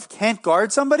Kevin Love can't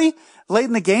guard somebody late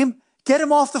in the game, get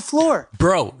him off the floor.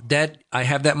 Bro, I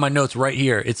have that in my notes right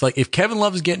here. It's like, if Kevin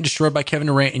Love is getting destroyed by Kevin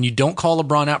Durant and you don't call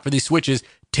LeBron out for these switches,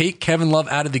 take Kevin Love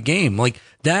out of the game. Like,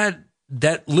 that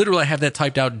literally, I have that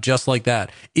typed out just like that.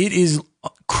 It is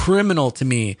criminal to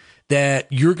me that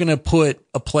you're going to put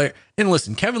a player, and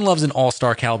listen, Kevin Love's an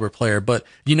all-star caliber player, but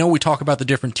we talk about the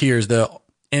different tiers, the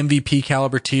MVP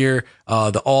caliber tier,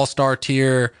 the all-star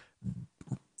tier,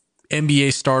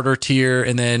 NBA starter tier,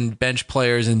 and then bench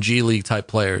players and G League type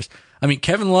players. I mean,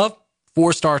 Kevin Love,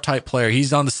 4-star type player.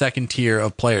 He's on the second tier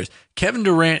of players. Kevin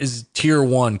Durant is tier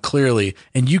 1, clearly,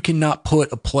 and you cannot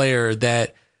put a player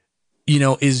that,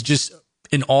 is just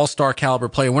an all-star caliber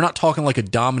player. We're not talking like a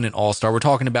dominant all-star. We're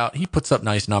talking about he puts up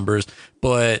nice numbers,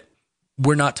 but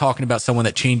we're not talking about someone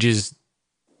that changes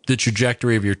the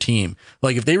trajectory of your team.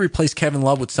 Like if they replace Kevin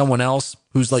Love with someone else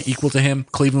who's like equal to him,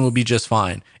 Cleveland would be just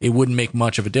fine. It wouldn't make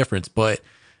much of a difference. But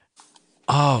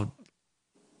I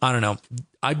don't know.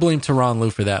 I blame Tyronn Lue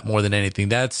for that more than anything.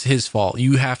 That's his fault.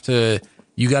 You got to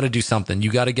do something.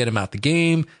 You got to get him out the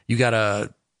game. You got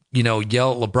to, yell at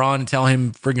LeBron and tell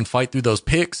him friggin' fight through those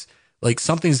picks. Like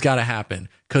something's got to happen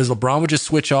because LeBron would just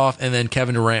switch off and then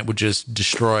Kevin Durant would just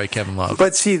destroy Kevin Love.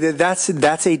 But see, that's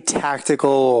a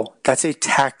tactical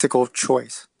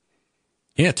choice.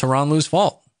 Yeah, Tyronn Lue's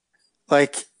fault.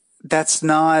 Like that's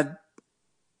not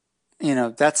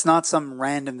some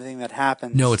random thing that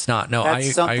happens. No, it's not. No,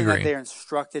 that's something I agree. that they're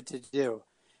instructed to do,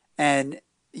 and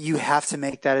you have to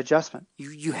make that adjustment.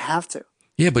 You have to.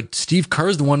 Yeah, but Steve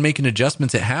Kerr's the one making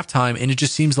adjustments at halftime, and it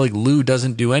just seems like Lue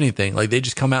doesn't do anything. Like they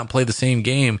just come out and play the same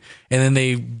game, and then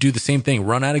they do the same thing.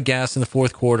 Run out of gas in the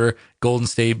fourth quarter. Golden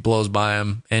State blows by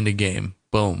them. End of game.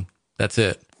 Boom. That's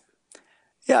it.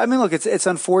 Yeah, I mean, look, it's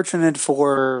unfortunate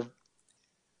for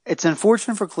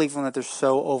Cleveland that they're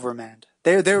so overmanned.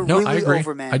 They're really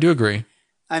overmanned. I do agree.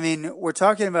 I mean, we're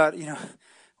talking about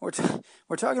we're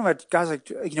talking about guys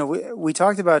like we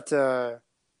talked about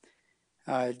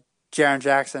Jaren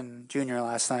Jackson Jr.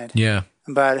 last night. Yeah.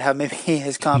 About how maybe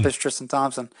his comp is Tristan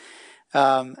Thompson.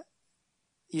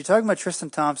 You're talking about Tristan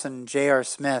Thompson, J.R.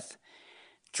 Smith,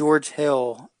 George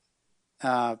Hill,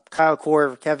 Kyle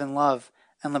Korver, Kevin Love,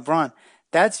 and LeBron.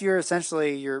 That's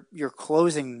essentially your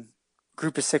closing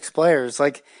group of 6 players.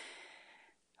 Like,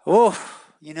 Yeah,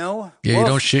 you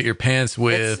don't shit your pants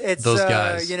with those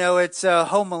guys. It's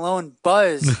Home Alone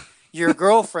Buzz, your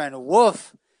girlfriend,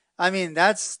 woof. I mean,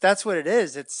 that's what it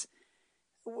is.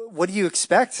 What do you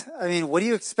expect? I mean, what do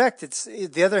you expect? It's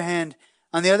the other hand.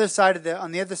 On the other side of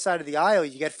the aisle,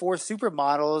 you get 4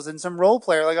 supermodels and some role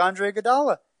player like Andre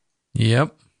Iguodala.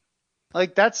 Yep.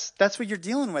 Like that's what you're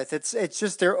dealing with. It's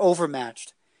just they're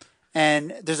overmatched,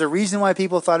 and there's a reason why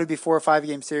people thought it'd be 4 or 5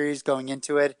 game series going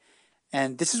into it,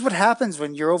 and this is what happens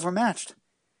when you're overmatched.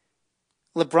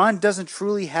 LeBron doesn't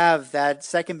truly have that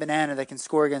second banana that can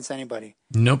score against anybody.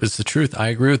 Nope, it's the truth. I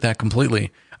agree with that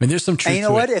completely. I mean, there's some truth. And you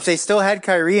know what? If they still had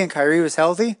Kyrie and Kyrie was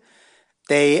healthy,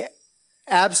 they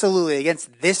absolutely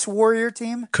against this Warrior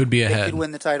team could be ahead. They could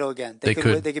win the title again. They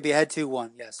could be ahead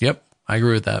 2-1. Yes. Yep, I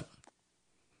agree with that.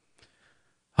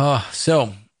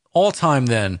 So all time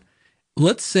then.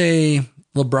 Let's say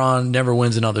LeBron never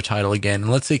wins another title again,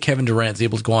 and let's say Kevin Durant's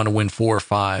able to go on to win 4 or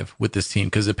 5 with this team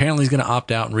because apparently he's going to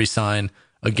opt out and re-sign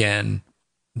again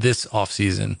this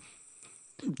offseason.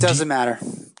 Doesn't matter.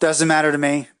 Doesn't matter to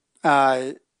me.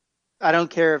 I don't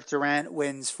care if Durant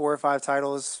wins 4 or 5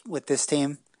 titles with this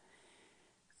team.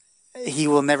 He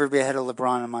will never be ahead of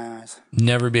LeBron in my eyes.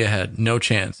 Never be ahead. No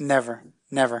chance. Never.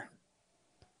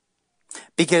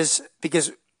 Because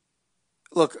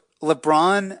look,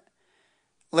 LeBron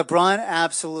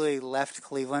absolutely left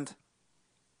Cleveland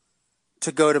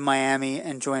to go to Miami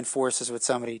and join forces with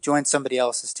join somebody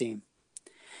else's team.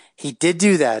 He did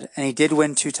do that, and he did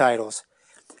win 2 titles.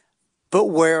 But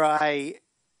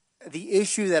the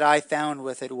issue that I found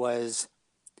with it was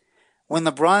when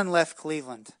LeBron left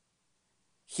Cleveland,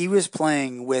 he was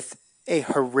playing with a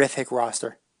horrific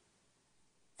roster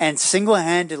and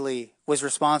single-handedly was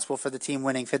responsible for the team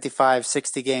winning 55,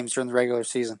 60 games during the regular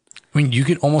season. I mean, you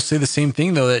could almost say the same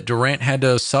thing, though, that Durant had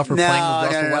to suffer playing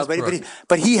with Russell Westbrook.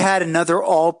 But he had another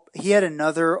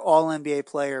all-NBA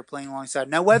player playing alongside.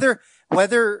 Now, whether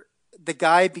the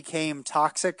guy became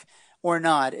toxic or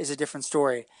not is a different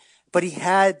story. But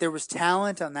there was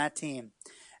talent on that team,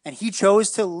 and he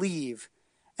chose to leave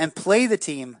and play the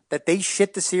team that they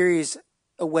shit the series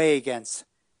away against.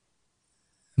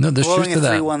 No, there's truth to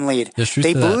that. Blowing a 3-1 lead.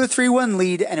 They blew a 3-1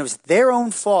 lead, and it was their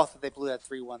own fault that they blew that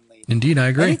 3-1 lead. Indeed, I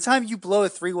agree. Anytime you blow a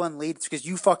 3-1 lead, it's because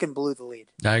you fucking blew the lead.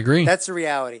 I agree. That's the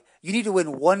reality. You need to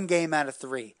win 1 game out of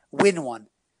 3. Win 1.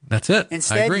 That's it.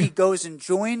 Instead, he goes and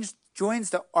joins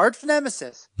the arch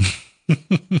nemesis.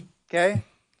 Okay?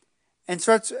 And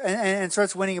starts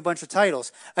winning a bunch of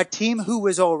titles. A team who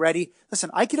was already – listen,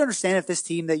 I could understand if this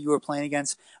team that you were playing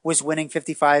against was winning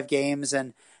 55 games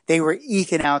and they were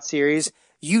eking out series.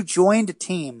 You joined a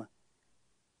team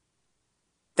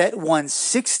that won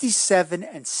 67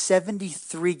 and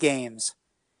 73 games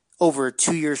over a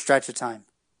 2-year stretch of time.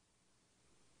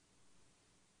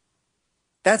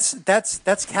 That's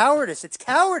cowardice. It's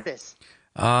cowardice.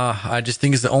 I just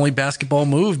think it's the only basketball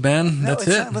move, man. That's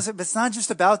it. Listen, it's not just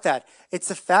about that. It's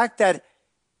the fact that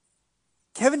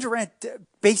Kevin Durant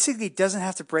basically doesn't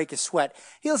have to break a sweat.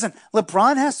 Listen,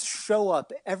 LeBron has to show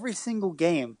up every single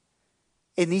game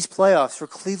in these playoffs for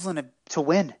Cleveland to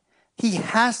win. He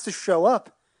has to show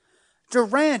up.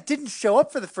 Durant didn't show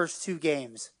up for the first 2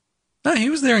 games. No,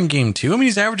 he was there in game 2. I mean,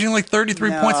 he's averaging like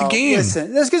 33 points a game.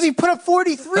 Listen, that's because he put up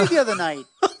 43 the other night.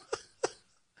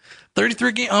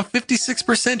 33 game on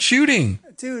 56% shooting.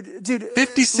 Dude,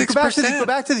 56%. Go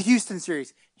back to the Houston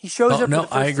series. He shows up for the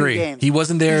first I agree. 2 games. He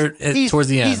wasn't there towards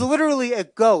the end. He's literally a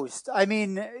ghost. I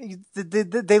mean,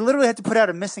 they literally had to put out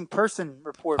a missing person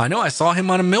report. I know. I saw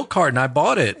him on a milk card and I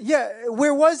bought it. Yeah,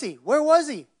 where was he?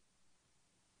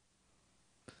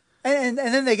 And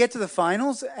then they get to the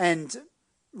finals and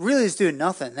really is doing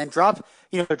nothing. Then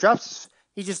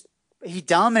he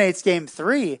dominates game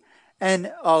 3.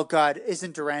 And, oh, God,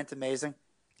 isn't Durant amazing?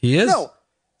 He is? No.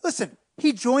 Listen,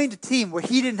 he joined a team where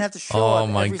he didn't have to show up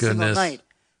every single night.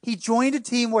 He joined a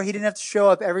team where he didn't have to show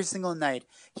up every single night.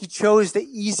 He chose the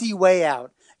easy way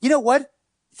out. You know what?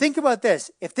 Think about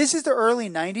this. If this is the early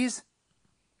 90s,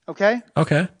 okay?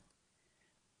 Okay.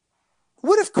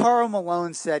 What if Karl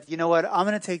Malone said, you know what? I'm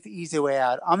going to take the easy way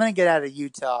out. I'm going to get out of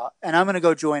Utah, and I'm going to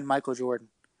go join Michael Jordan.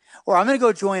 Or I'm going to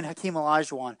go join Hakeem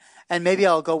Olajuwon, and maybe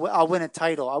I'll win a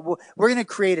title. We're going to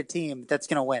create a team that's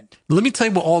going to win. Let me tell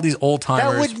you what all these old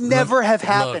timers. That would never have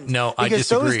happened. No, I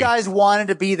disagree. Because those guys wanted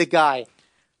to be the guy.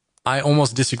 I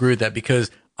almost disagree with that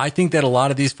because I think that a lot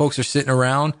of these folks are sitting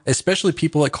around, especially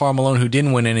people like Karl Malone who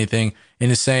didn't win anything, and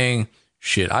is saying,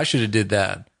 shit, I should have did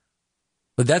that.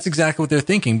 But that's exactly what they're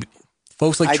thinking.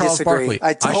 Folks like Charles Barkley.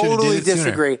 I totally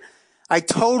disagree. I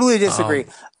totally disagree.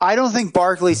 I don't think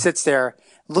Barkley sits there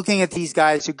looking at these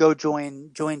guys who go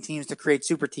join teams to create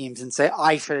super teams and say,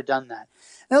 I should have done that.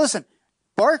 Now listen,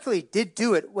 Barkley did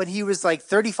do it when he was like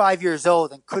 35 years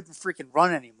old and couldn't freaking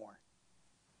run anymore.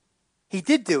 He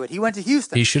did do it. He went to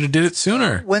Houston. He should have did it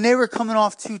sooner. When they were coming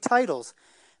off 2 titles.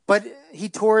 But he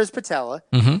tore his patella,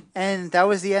 and that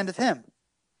was the end of him.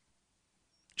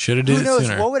 Should have did it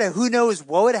sooner. Who knows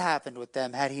what would have happened with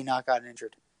them had he not gotten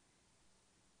injured?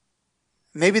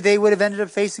 Maybe they would have ended up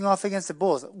facing off against the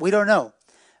Bulls. We don't know.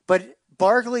 But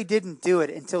Barkley didn't do it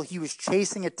until he was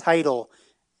chasing a title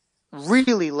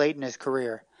really late in his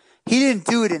career. He didn't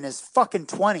do it in his fucking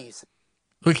 20s.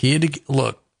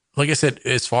 Look, like I said,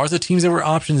 as far as the teams that were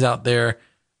options out there,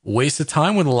 waste of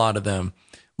time with a lot of them.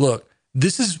 Look,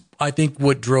 this is, I think,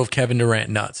 what drove Kevin Durant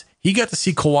nuts. He got to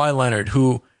see Kawhi Leonard,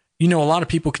 who, a lot of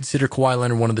people consider Kawhi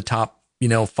Leonard one of the top,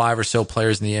 5 or so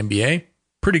players in the NBA.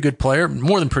 Pretty good player,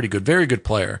 more than pretty good, very good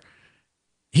player.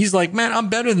 He's like, man, I'm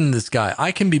better than this guy.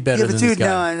 I can be better than this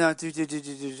guy. No,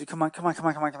 dude, come on.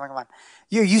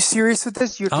 You serious with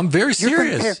this? I'm very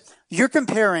serious. You're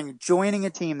comparing joining a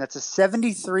team that's a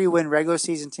 73-win regular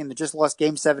season team that just lost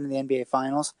Game 7 in the NBA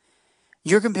Finals.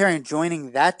 You're comparing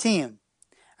joining that team,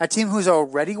 a team who's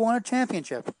already won a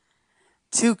championship,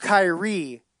 to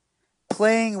Kyrie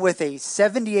playing with a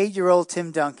 78-year-old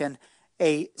Tim Duncan,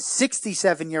 a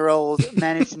 67-year-old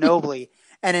Manu Ginobili,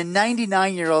 and a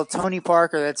 99-year-old Tony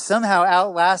Parker that somehow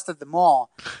outlasted them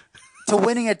all to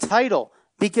winning a title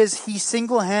because he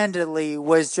single-handedly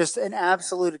was just an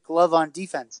absolute glove on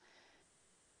defense.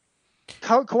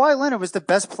 Kawhi Leonard was the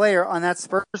best player on that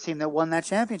Spurs team that won that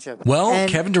championship. Well,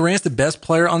 Kevin Durant's the best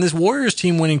player on this Warriors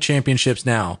team winning championships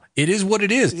now. It is what it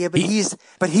is. Yeah, but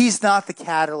he's not the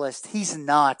catalyst. He's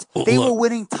not. They were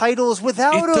winning titles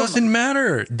without him. It doesn't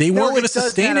matter. They weren't going to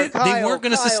sustain it. They weren't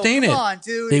going to sustain it. Come on,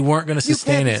 dude. They weren't going to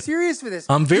sustain it. You can't be serious with this.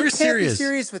 I'm very serious. Be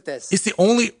serious with this. It's the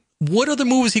only. What other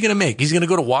move is he going to make? He's going to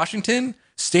go to Washington,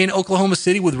 stay in Oklahoma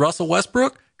City with Russell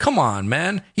Westbrook? Come on,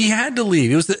 man. He had to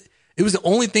leave. It was the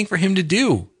only thing for him to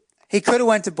do. He could have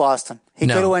went to Boston. He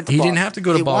didn't have to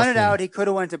go to Boston. He wanted out. He could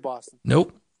have went to Boston.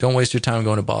 Nope. Don't waste your time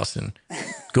going to Boston.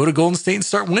 Go to Golden State and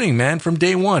start winning, man, from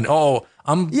day one. Oh,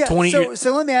 I'm 20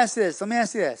 So let me ask you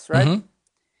this, right? Mm-hmm.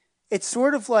 It's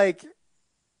sort of like,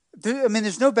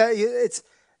 there's no better. It's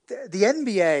the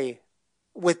NBA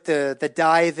with the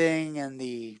diving and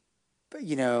the,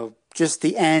 just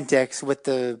the antics with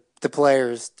the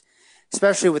players,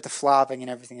 especially with the flopping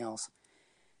and everything else.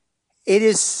 It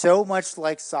is so much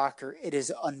like soccer. It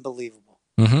is unbelievable.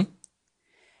 Mm-hmm.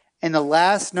 In the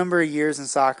last number of years in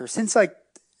soccer, since like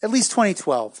at least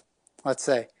 2012, let's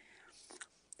say,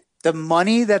 the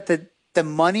money that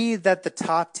the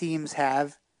top teams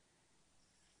have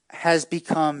has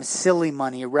become silly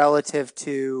money relative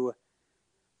to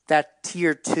that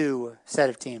tier 2 set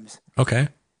of teams. Okay.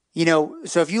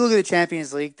 So if you look at the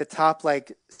Champions League, the top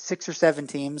like 6 or 7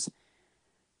 teams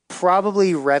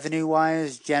probably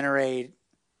revenue-wise generate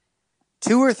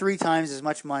 2 or 3 times as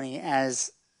much money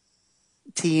as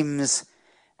teams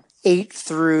 8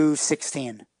 through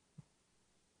 16.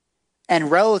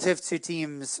 And relative to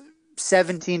teams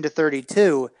 17 to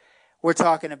 32, we're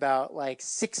talking about like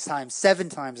 6 times, 7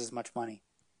 times as much money.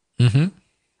 Mm-hmm.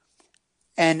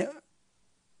 And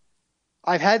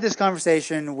I've had this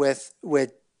conversation with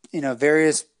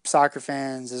various soccer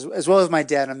fans as well as my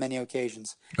dad on many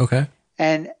occasions. Okay.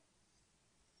 And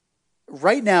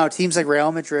right now, teams like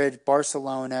Real Madrid,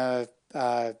 Barcelona,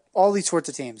 all these sorts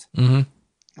of teams,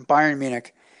 Bayern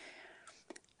Munich,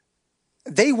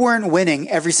 they weren't winning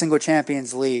every single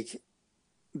Champions League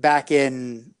back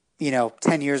in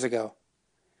 10 years ago.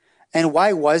 And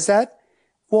why was that?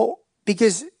 Well,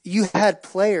 because you had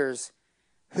players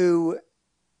who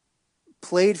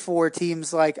played for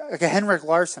teams like Henrik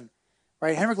Larsson,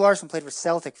 right? Henrik Larsson played for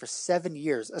Celtic for 7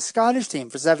 years, a Scottish team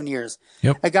for 7 years.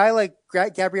 Yep. A guy like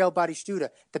Gabriel Batistuta,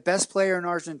 the best player in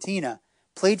Argentina,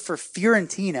 played for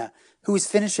Fiorentina, who was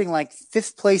finishing like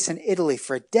 5th place in Italy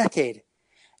for a decade.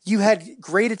 You had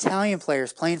great Italian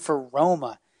players playing for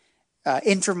Roma,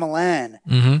 Inter Milan.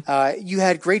 You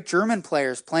had great German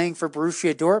players playing for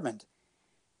Borussia Dortmund.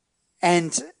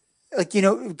 And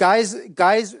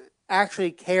guys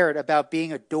actually cared about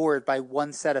being adored by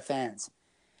one set of fans.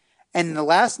 And in the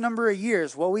last number of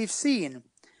years, what we've seen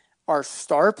are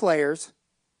star players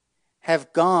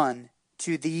have gone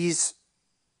to these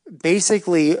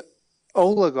basically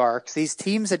oligarchs, these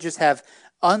teams that just have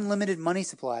unlimited money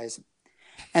supplies,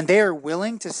 and they are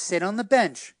willing to sit on the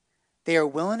bench. They are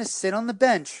willing to sit on the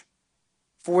bench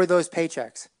for those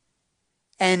paychecks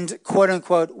and, quote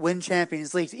unquote, win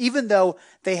Champions Leagues, even though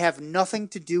they have nothing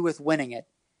to do with winning it.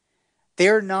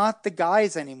 They're not the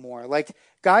guys anymore. Like,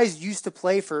 guys used to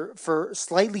play for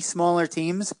slightly smaller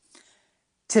teams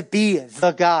to be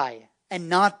the guy and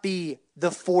not be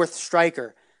the fourth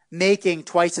striker making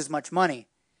twice as much money.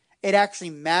 It actually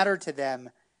mattered to them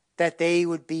that they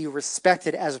would be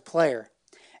respected as a player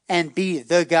and be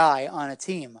the guy on a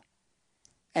team.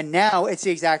 And now it's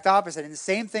the exact opposite. And the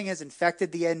same thing has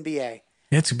infected the NBA.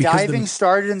 It's because diving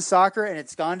started in soccer and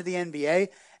it's gone to the NBA.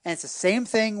 And it's the same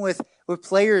thing with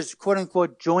players, quote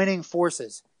unquote, joining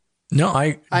forces. No,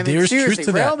 I mean, there's seriously, truth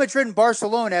to Real that. Madrid and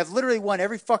Barcelona have literally won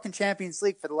every fucking Champions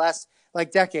League for the last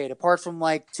decade, apart from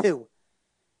 2.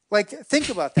 Think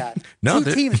about that. No,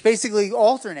 Two teams basically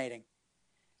alternating.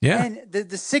 Yeah. And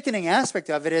the sickening aspect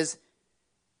of it is,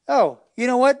 oh, you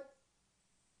know what?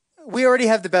 We already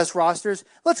have the best rosters.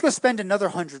 Let's go spend another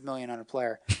 $100 million on a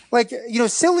player.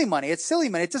 Silly money. It's silly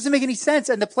money. It doesn't make any sense.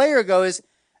 And the player goes,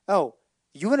 oh,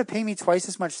 you want to pay me twice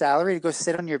as much salary to go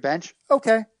sit on your bench?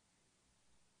 Okay.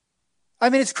 I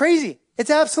mean, it's crazy. It's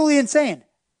absolutely insane.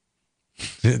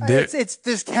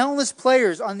 There's countless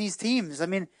players on these teams. I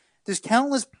mean, there's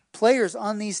countless players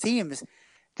on these teams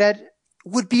that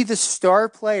would be the star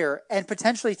player and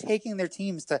potentially taking their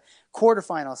teams to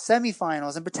quarterfinals,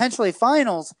 semifinals, and potentially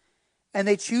finals, and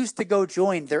they choose to go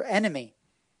join their enemy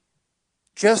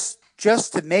just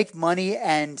to make money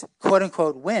and quote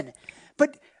unquote win.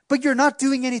 But you're not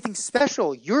doing anything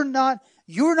special. You're not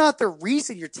the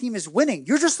reason your team is winning.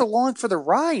 You're just along for the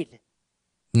ride.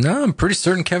 No, I'm pretty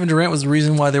certain Kevin Durant was the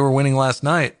reason why they were winning last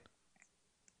night.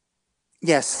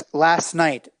 Yes, last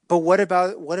night. But what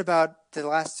about the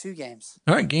last 2 games?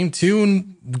 All right, game 2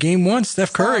 and game 1,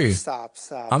 Steph Curry. Stop.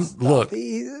 Look.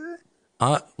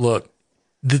 Look.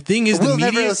 The thing is, we'll the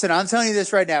media. Never listen. I'm telling you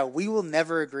this right now. We will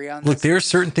never agree on this. Look, there are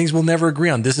certain things we'll never agree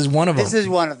on. This is one of them. This is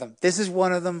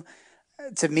one of them.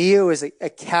 To me, it was a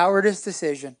cowardice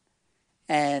decision,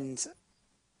 and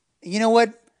you know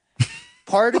what?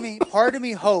 Part of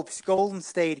me hopes Golden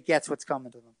State gets what's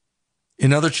coming to them.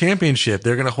 Another championship.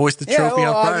 They're going to hoist the trophy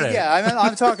on Friday.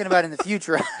 I'm talking about in the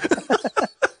future.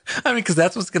 I mean, because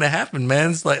that's what's going to happen,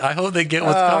 man. It's I hope they get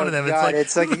what's coming to them. God,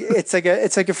 it's like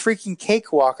a freaking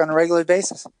cakewalk on a regular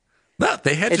basis. No,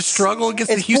 they had to struggle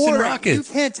against the Houston Rockets.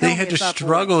 You can't tell they had to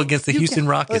struggle boring. against the Houston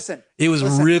Rockets. Listen, it was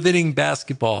riveting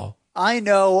basketball. I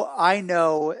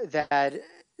know that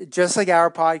just like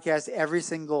our podcast, every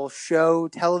single show,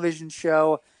 television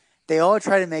show, they all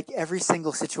try to make every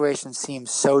single situation seem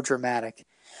so dramatic.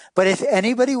 But if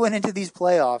anybody went into these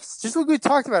playoffs, just like we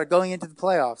talked about it going into the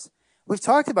playoffs, we've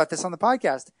talked about this on the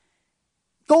podcast,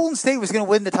 Golden State was going to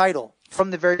win the title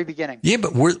from the very beginning. Yeah,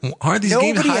 but aren't these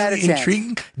games highly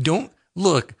intriguing? Don't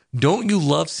you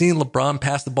love seeing LeBron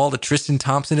pass the ball to Tristan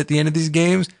Thompson at the end of these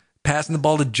games? Passing the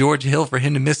ball to George Hill for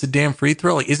him to miss a damn free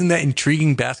throw? Isn't that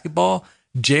intriguing basketball?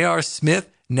 J.R. Smith,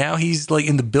 now he's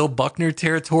in the Bill Buckner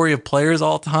territory of players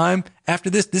all time. After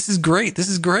this is great. This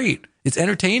is great. It's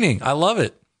entertaining. I love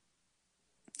it.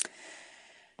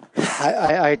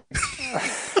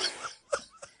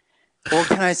 What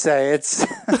can I say? It's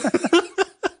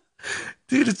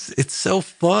dude, it's so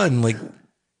fun.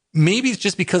 Maybe it's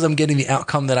just because I'm getting the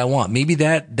outcome that I want. Maybe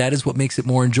that is what makes it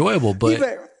more enjoyable. But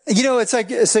It's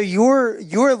like, so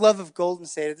your love of Golden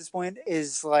State at this point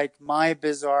is like my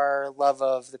bizarre love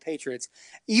of the Patriots.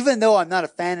 Even though I'm not a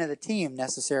fan of the team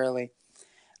necessarily,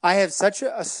 I have such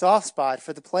a soft spot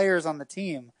for the players on the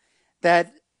team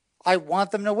that I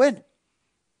want them to win.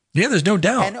 Yeah, there's no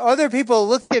doubt. And other people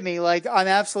look at me like I'm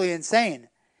absolutely insane.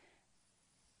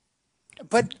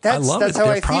 But that's how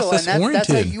I feel, and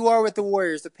that's how you are with the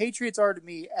Warriors. The Patriots are to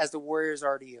me as the Warriors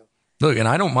are to you. Look, and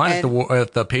I don't mind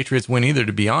if the Patriots win either,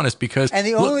 to be honest, because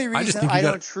the only reason I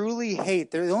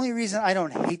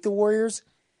don't hate the Warriors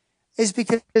is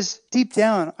because deep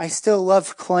down I still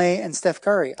love Clay and Steph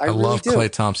Curry. I really love do.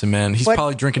 Klay Thompson, man. He's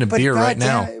probably drinking a beer right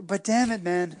now. But damn it,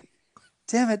 man.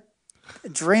 Damn it.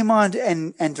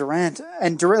 Draymond and Durant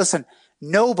listen,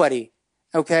 nobody,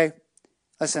 okay?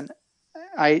 Listen,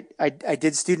 I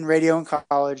did student radio in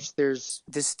college. There's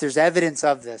evidence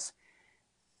of this.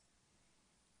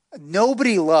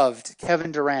 Nobody loved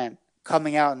Kevin Durant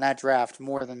coming out in that draft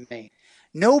more than me.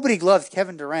 Nobody loved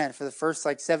Kevin Durant for the first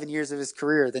 7 years of his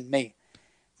career than me.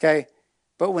 Okay?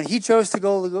 But when he chose to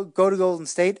go to Golden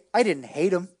State, I didn't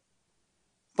hate him.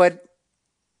 But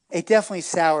it definitely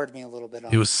soured me a little bit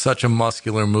on it. Was such a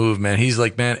muscular move, man. He's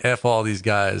like, man, F all these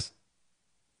guys.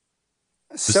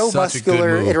 So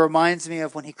muscular, it reminds me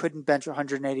of when he couldn't bench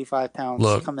 185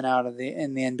 pounds coming out of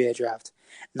in the NBA draft.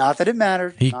 Not that it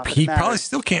mattered. He probably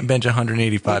still can't bench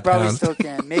 185 pounds. He probably still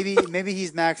can. Maybe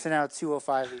he's maxing out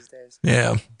 205 these days.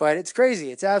 Yeah. But it's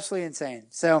crazy. It's absolutely insane.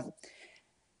 So,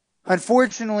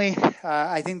 unfortunately,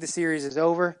 I think the series is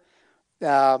over.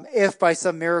 If by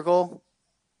some miracle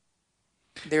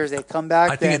there's a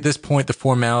comeback, I think at this point the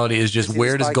formality is just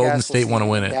where does Golden State want to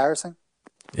win it? Embarrassing.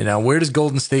 Where does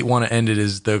Golden State want to end it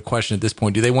is the question at this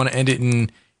point. Do they want to end it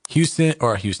in Houston?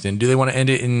 Do they want to end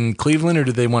it in Cleveland, or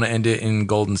do they want to end it in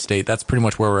Golden State? That's pretty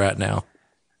much where we're at now.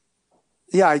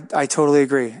 Yeah, I totally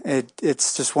agree.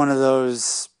 It's just one of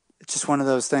those. It's just one of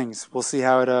those things. We'll see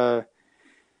how it all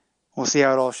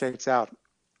shakes out.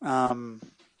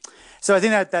 So I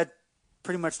think that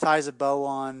pretty much ties a bow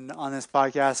on this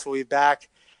podcast. We'll be back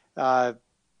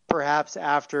perhaps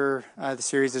after the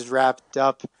series is wrapped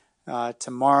up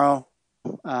tomorrow.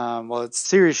 The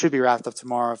series should be wrapped up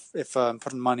tomorrow if I'm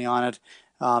putting money on it.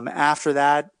 After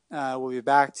that, we'll be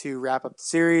back to wrap up the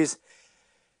series,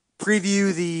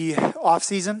 preview the off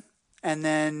season, and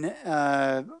then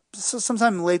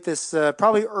sometime late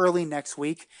probably early next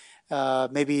week,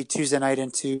 maybe Tuesday night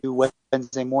into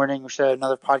Wednesday morning, we should have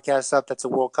another podcast up. That's a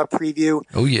World Cup preview.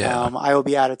 Oh, yeah. I will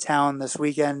be out of town this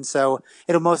weekend, so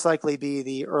it'll most likely be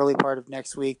the early part of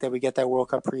next week that we get that World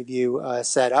Cup preview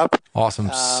set up.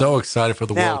 Awesome. So excited for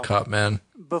the World Cup, man.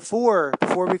 Before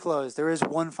we close, there is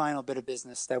one final bit of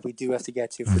business that we do have to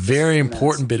get to. Very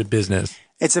important bit of business.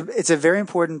 It's a very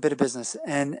important bit of business,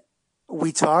 and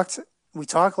we talked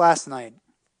last night,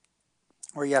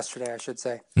 or yesterday, I should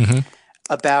say,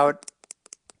 about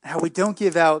how we don't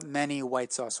give out many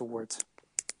White Sauce awards.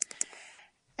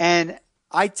 And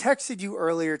I texted you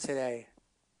earlier today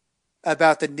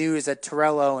about the news that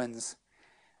Terrell Owens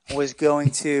was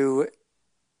going to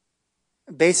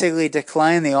basically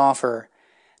decline the offer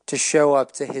to show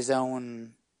up to his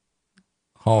own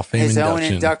Hall of Fame own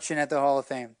induction at the Hall of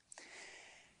Fame.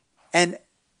 And,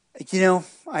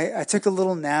 I took a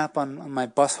little nap on my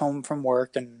bus home from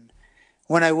work, and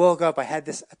when I woke up, I had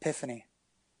this epiphany.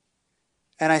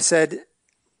 And I said,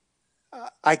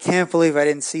 I can't believe I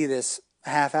didn't see this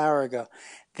a half hour ago.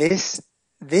 This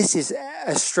is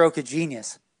a stroke of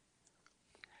genius.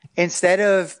 Instead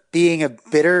of being a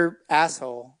bitter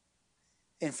asshole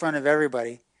in front of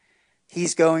everybody,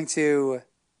 he's going to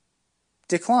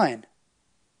decline.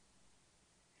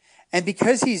 And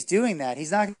because he's doing that,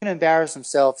 he's not going to embarrass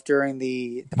himself during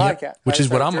the podcast. Which is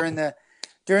what I'm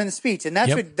during the speech, and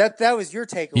that's what that was your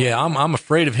takeaway. Yeah, I'm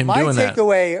afraid of him doing that.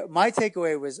 My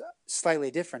takeaway was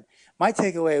slightly different. My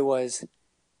takeaway was,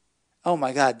 oh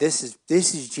my God, this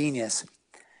is genius.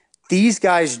 These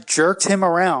guys jerked him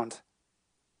around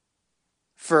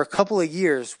for a couple of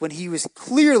years when he was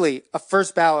clearly a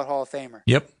first ballot Hall of Famer.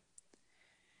 Yep.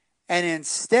 And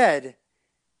instead,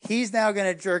 he's now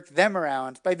going to jerk them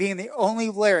around by being the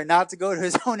only player not to go to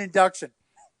his own induction.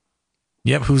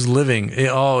 Yep, who's living.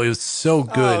 It was so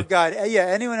good. Oh, God. Yeah,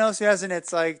 anyone else who hasn't,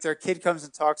 it's like their kid comes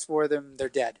and talks for them, they're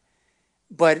dead.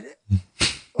 But,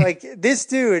 this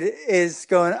dude is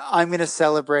going, I'm going to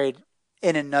celebrate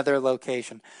in another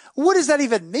location. What does that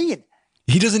even mean?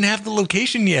 He doesn't have the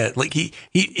location yet. He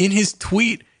in his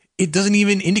tweet, it doesn't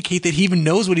even indicate that he even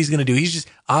knows what he's going to do. He's just,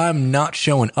 I'm not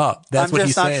showing up. That's what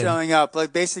he's saying. I'm just not showing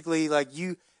up. Basically,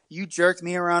 you jerked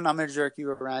me around, I'm going to jerk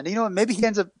you around. You know what? Maybe he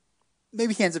ends up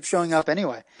he ends up showing up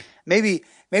anyway. Maybe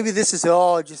this is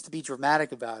all just to be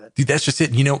dramatic about it. Dude, that's just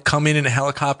it. Come in a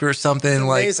helicopter or something. It's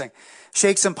amazing.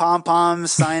 Shake some pom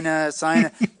poms. Sign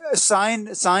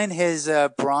his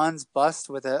bronze bust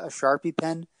with a Sharpie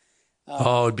pen.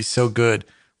 It'd be so good.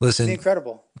 Listen,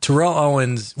 incredible. Terrell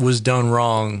Owens was done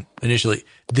wrong initially.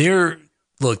 There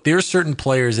are certain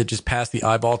players that just pass the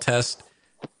eyeball test.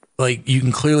 Like, you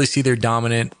can clearly see they're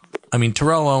dominant. I mean,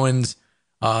 Terrell Owens,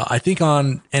 I think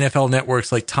on NFL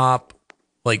Network's top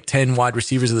 10 wide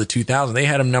receivers of the 2000s, they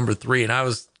had him number 3, and I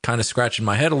was kind of scratching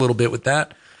my head a little bit with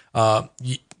that.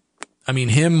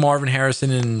 Him, Marvin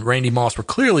Harrison, and Randy Moss were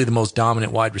clearly the most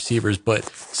dominant wide receivers, but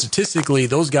statistically,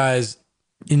 those guys,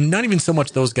 and not even so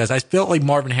much those guys, I felt like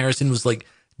Marvin Harrison was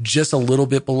just a little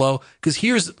bit below. Because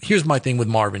here's my thing with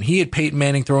Marvin. He had Peyton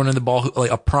Manning throwing in the ball,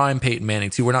 a prime Peyton Manning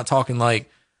too. We're not talking the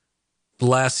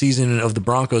last season of the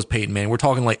Broncos Peyton Manning. We're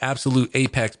talking absolute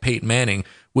apex Peyton Manning,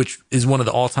 which is one of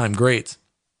the all-time greats.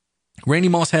 Randy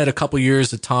Moss had a couple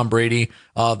years of Tom Brady,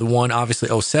 the one obviously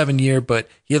 2007 year, but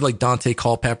he had Dante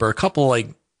Culpepper, a couple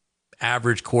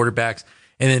average quarterbacks.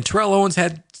 And then Terrell Owens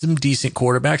had some decent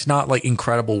quarterbacks, not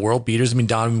incredible world beaters. I mean,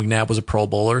 Donovan McNabb was a Pro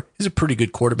Bowler. He's a pretty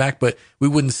good quarterback, but we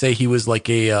wouldn't say he was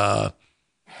a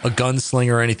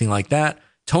gunslinger or anything like that.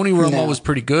 Tony Romo was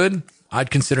pretty good. I'd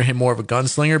consider him more of a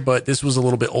gunslinger, but this was a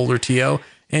little bit older TO.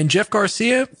 And Jeff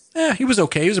Garcia, he was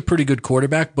okay. He was a pretty good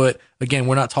quarterback, but again,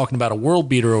 we're not talking about a world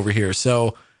beater over here.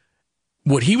 So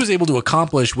what he was able to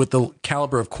accomplish with the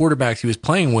caliber of quarterbacks he was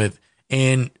playing with,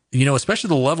 and especially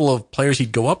the level of players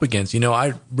he'd go up against.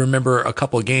 I remember a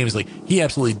couple of games, he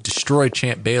absolutely destroyed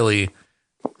Champ Bailey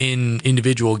in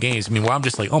individual games. I mean, where I'm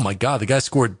just oh my God, the guy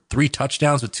scored 3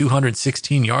 touchdowns with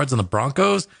 216 yards on the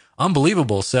Broncos.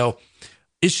 Unbelievable. So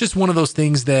it's just one of those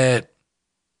things that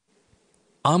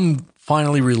I'm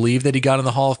finally relieved that he got in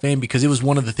the Hall of Fame, because it was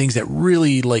one of the things that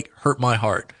really hurt my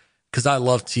heart, because I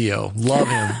love T.O. Love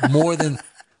him more than,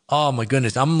 oh my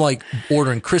goodness. I'm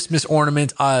ordering Christmas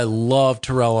ornaments. I love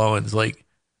Terrell Owens.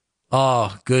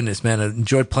 Oh goodness, man. I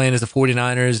enjoyed playing as the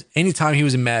 49ers. Anytime he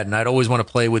was in Madden, I'd always want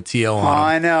to play with T.O. on him.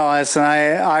 I know. Listen,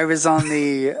 I was on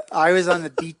the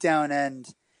beatdown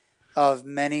end of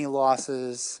many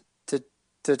losses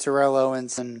to Terrell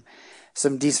Owens and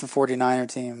some decent 49er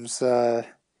teams.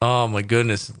 Oh my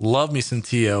goodness. Love me some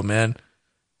T.O., man.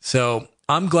 So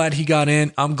I'm glad he got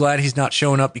in. I'm glad he's not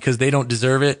showing up because they don't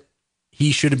deserve it.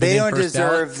 He should have been in first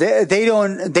ballot.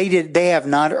 They have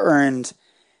not earned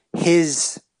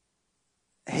his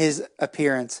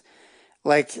appearance.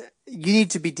 You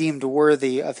need to be deemed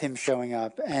worthy of him showing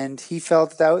up. And he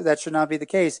felt that should not be the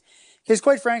case. Because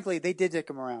quite frankly, they did dick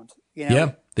him around.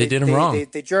 Yeah, they did him wrong.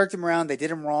 They jerked him around. They did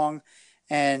him wrong.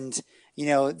 And,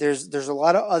 there's a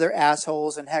lot of other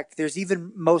assholes. And heck, there's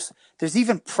even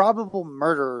probable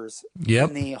murderers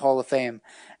in the Hall of Fame.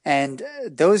 And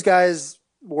those guys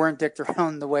weren't dicked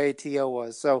around the way T.O.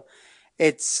 was. So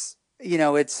it's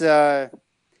the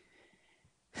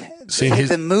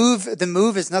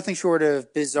move is nothing short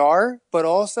of bizarre, but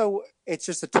also it's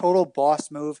just a total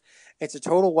boss move. It's a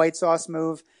total white sauce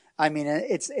move. I mean,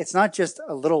 it's not just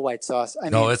a little white sauce.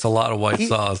 It's a lot of white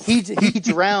sauce. He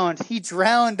drowned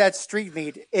that street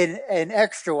meat in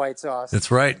extra white sauce. That's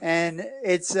right. And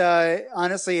it's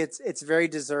honestly, it's very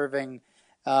deserving,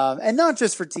 and not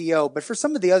just for T.O., but for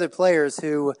some of the other players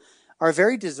who are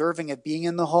very deserving of being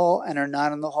in the Hall and are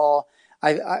not in the Hall.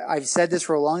 I've said this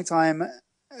for a long time.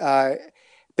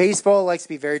 Baseball likes to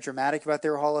be very dramatic about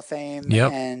their Hall of Fame,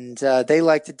 and they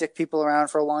like to dick people around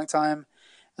for a long time.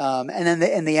 And then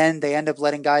in the end, they end up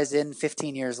letting guys in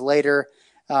 15 years later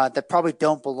that probably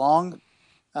don't belong.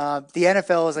 The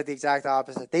NFL is the exact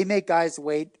opposite. They make guys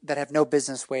wait that have no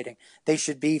business waiting. They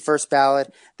should be first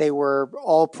ballot. They were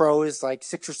all pros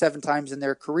 6 or 7 times in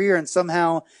their career, and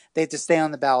somehow they have to stay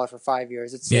on the ballot for 5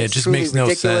 years. It just makes no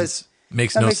sense.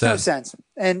 Makes no sense.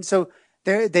 And so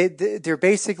they're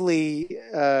basically.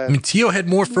 T.O. had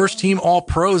more first team All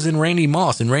Pros than Randy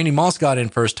Moss, and Randy Moss got in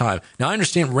first time. Now I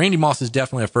understand Randy Moss is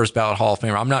definitely a first ballot Hall of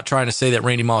Famer. I'm not trying to say that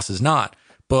Randy Moss is not,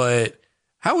 but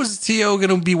how is T.O. going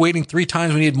to be waiting 3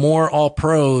 times when he had more All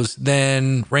Pros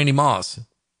than Randy Moss?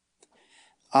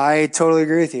 I totally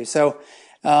agree with you. So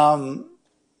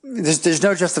there's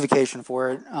no justification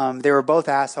for it. They were both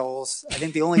assholes. I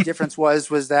think the only difference was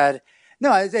that.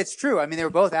 No, it's true. I mean, they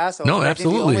were both assholes. No,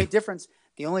 absolutely.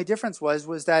 The only difference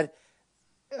was that,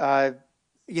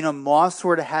 Moss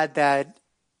sort of had that.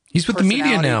 He's with the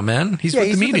media now, man. He's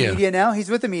with the media now.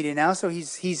 He's with the media now. So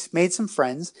he's made some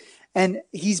friends, and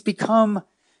he's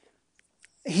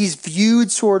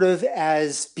viewed sort of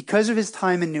as, because of his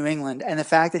time in New England and the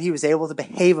fact that he was able to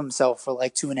behave himself for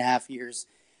 2.5 years.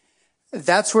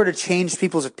 that sort of changed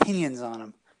people's opinions on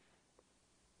him.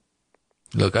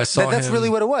 Look, I saw that's him. really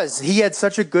what it was. He had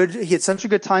such a good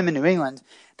time in New England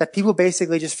that people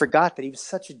basically just forgot that he was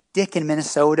such a dick in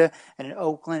Minnesota and in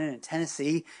Oakland and in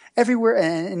Tennessee, everywhere,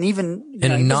 and even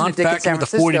and a non-factor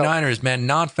with the 49ers, man,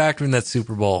 non-factor in that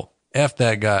Super Bowl. F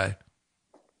that guy.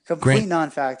 Complete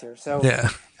non-factor. So yeah,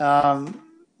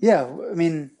 I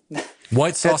mean,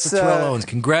 White Sauce and Terrell Owens,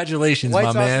 congratulations, my man.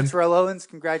 White Sauce and Terrell Owens,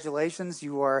 congratulations.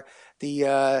 You are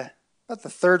the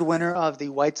third winner of the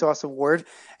White Sauce Award,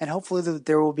 and hopefully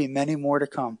there will be many more to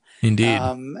come. Indeed.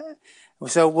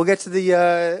 So we'll get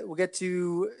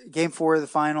to Game 4 of the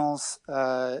finals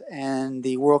and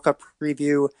the World Cup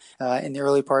preview in the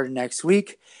early part of next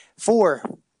week. For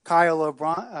Kyle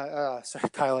O'Brien,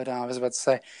 Kyle O'Donnell, I was about to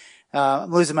say.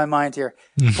 I'm losing my mind here.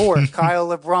 For Kyle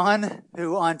LeBron,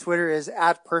 who on Twitter is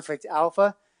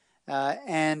 @PerfectAlpha,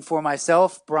 and for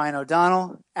myself, Brian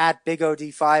O'Donnell,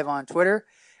 @BigOD5 on Twitter.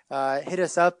 Hit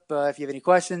us up if you have any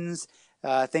questions,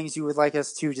 things you would like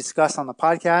us to discuss on the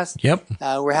podcast. Yep.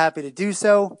 We're happy to do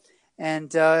so.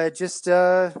 And if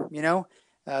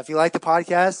you like the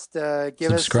podcast,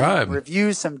 give us some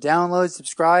reviews, some downloads,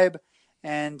 subscribe,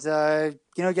 and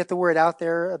get the word out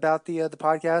there about the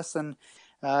podcast. And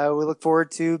we look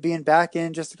forward to being back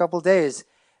in just a couple of days.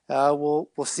 We'll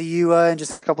see you in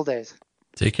just a couple of days.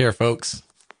 Take care, folks.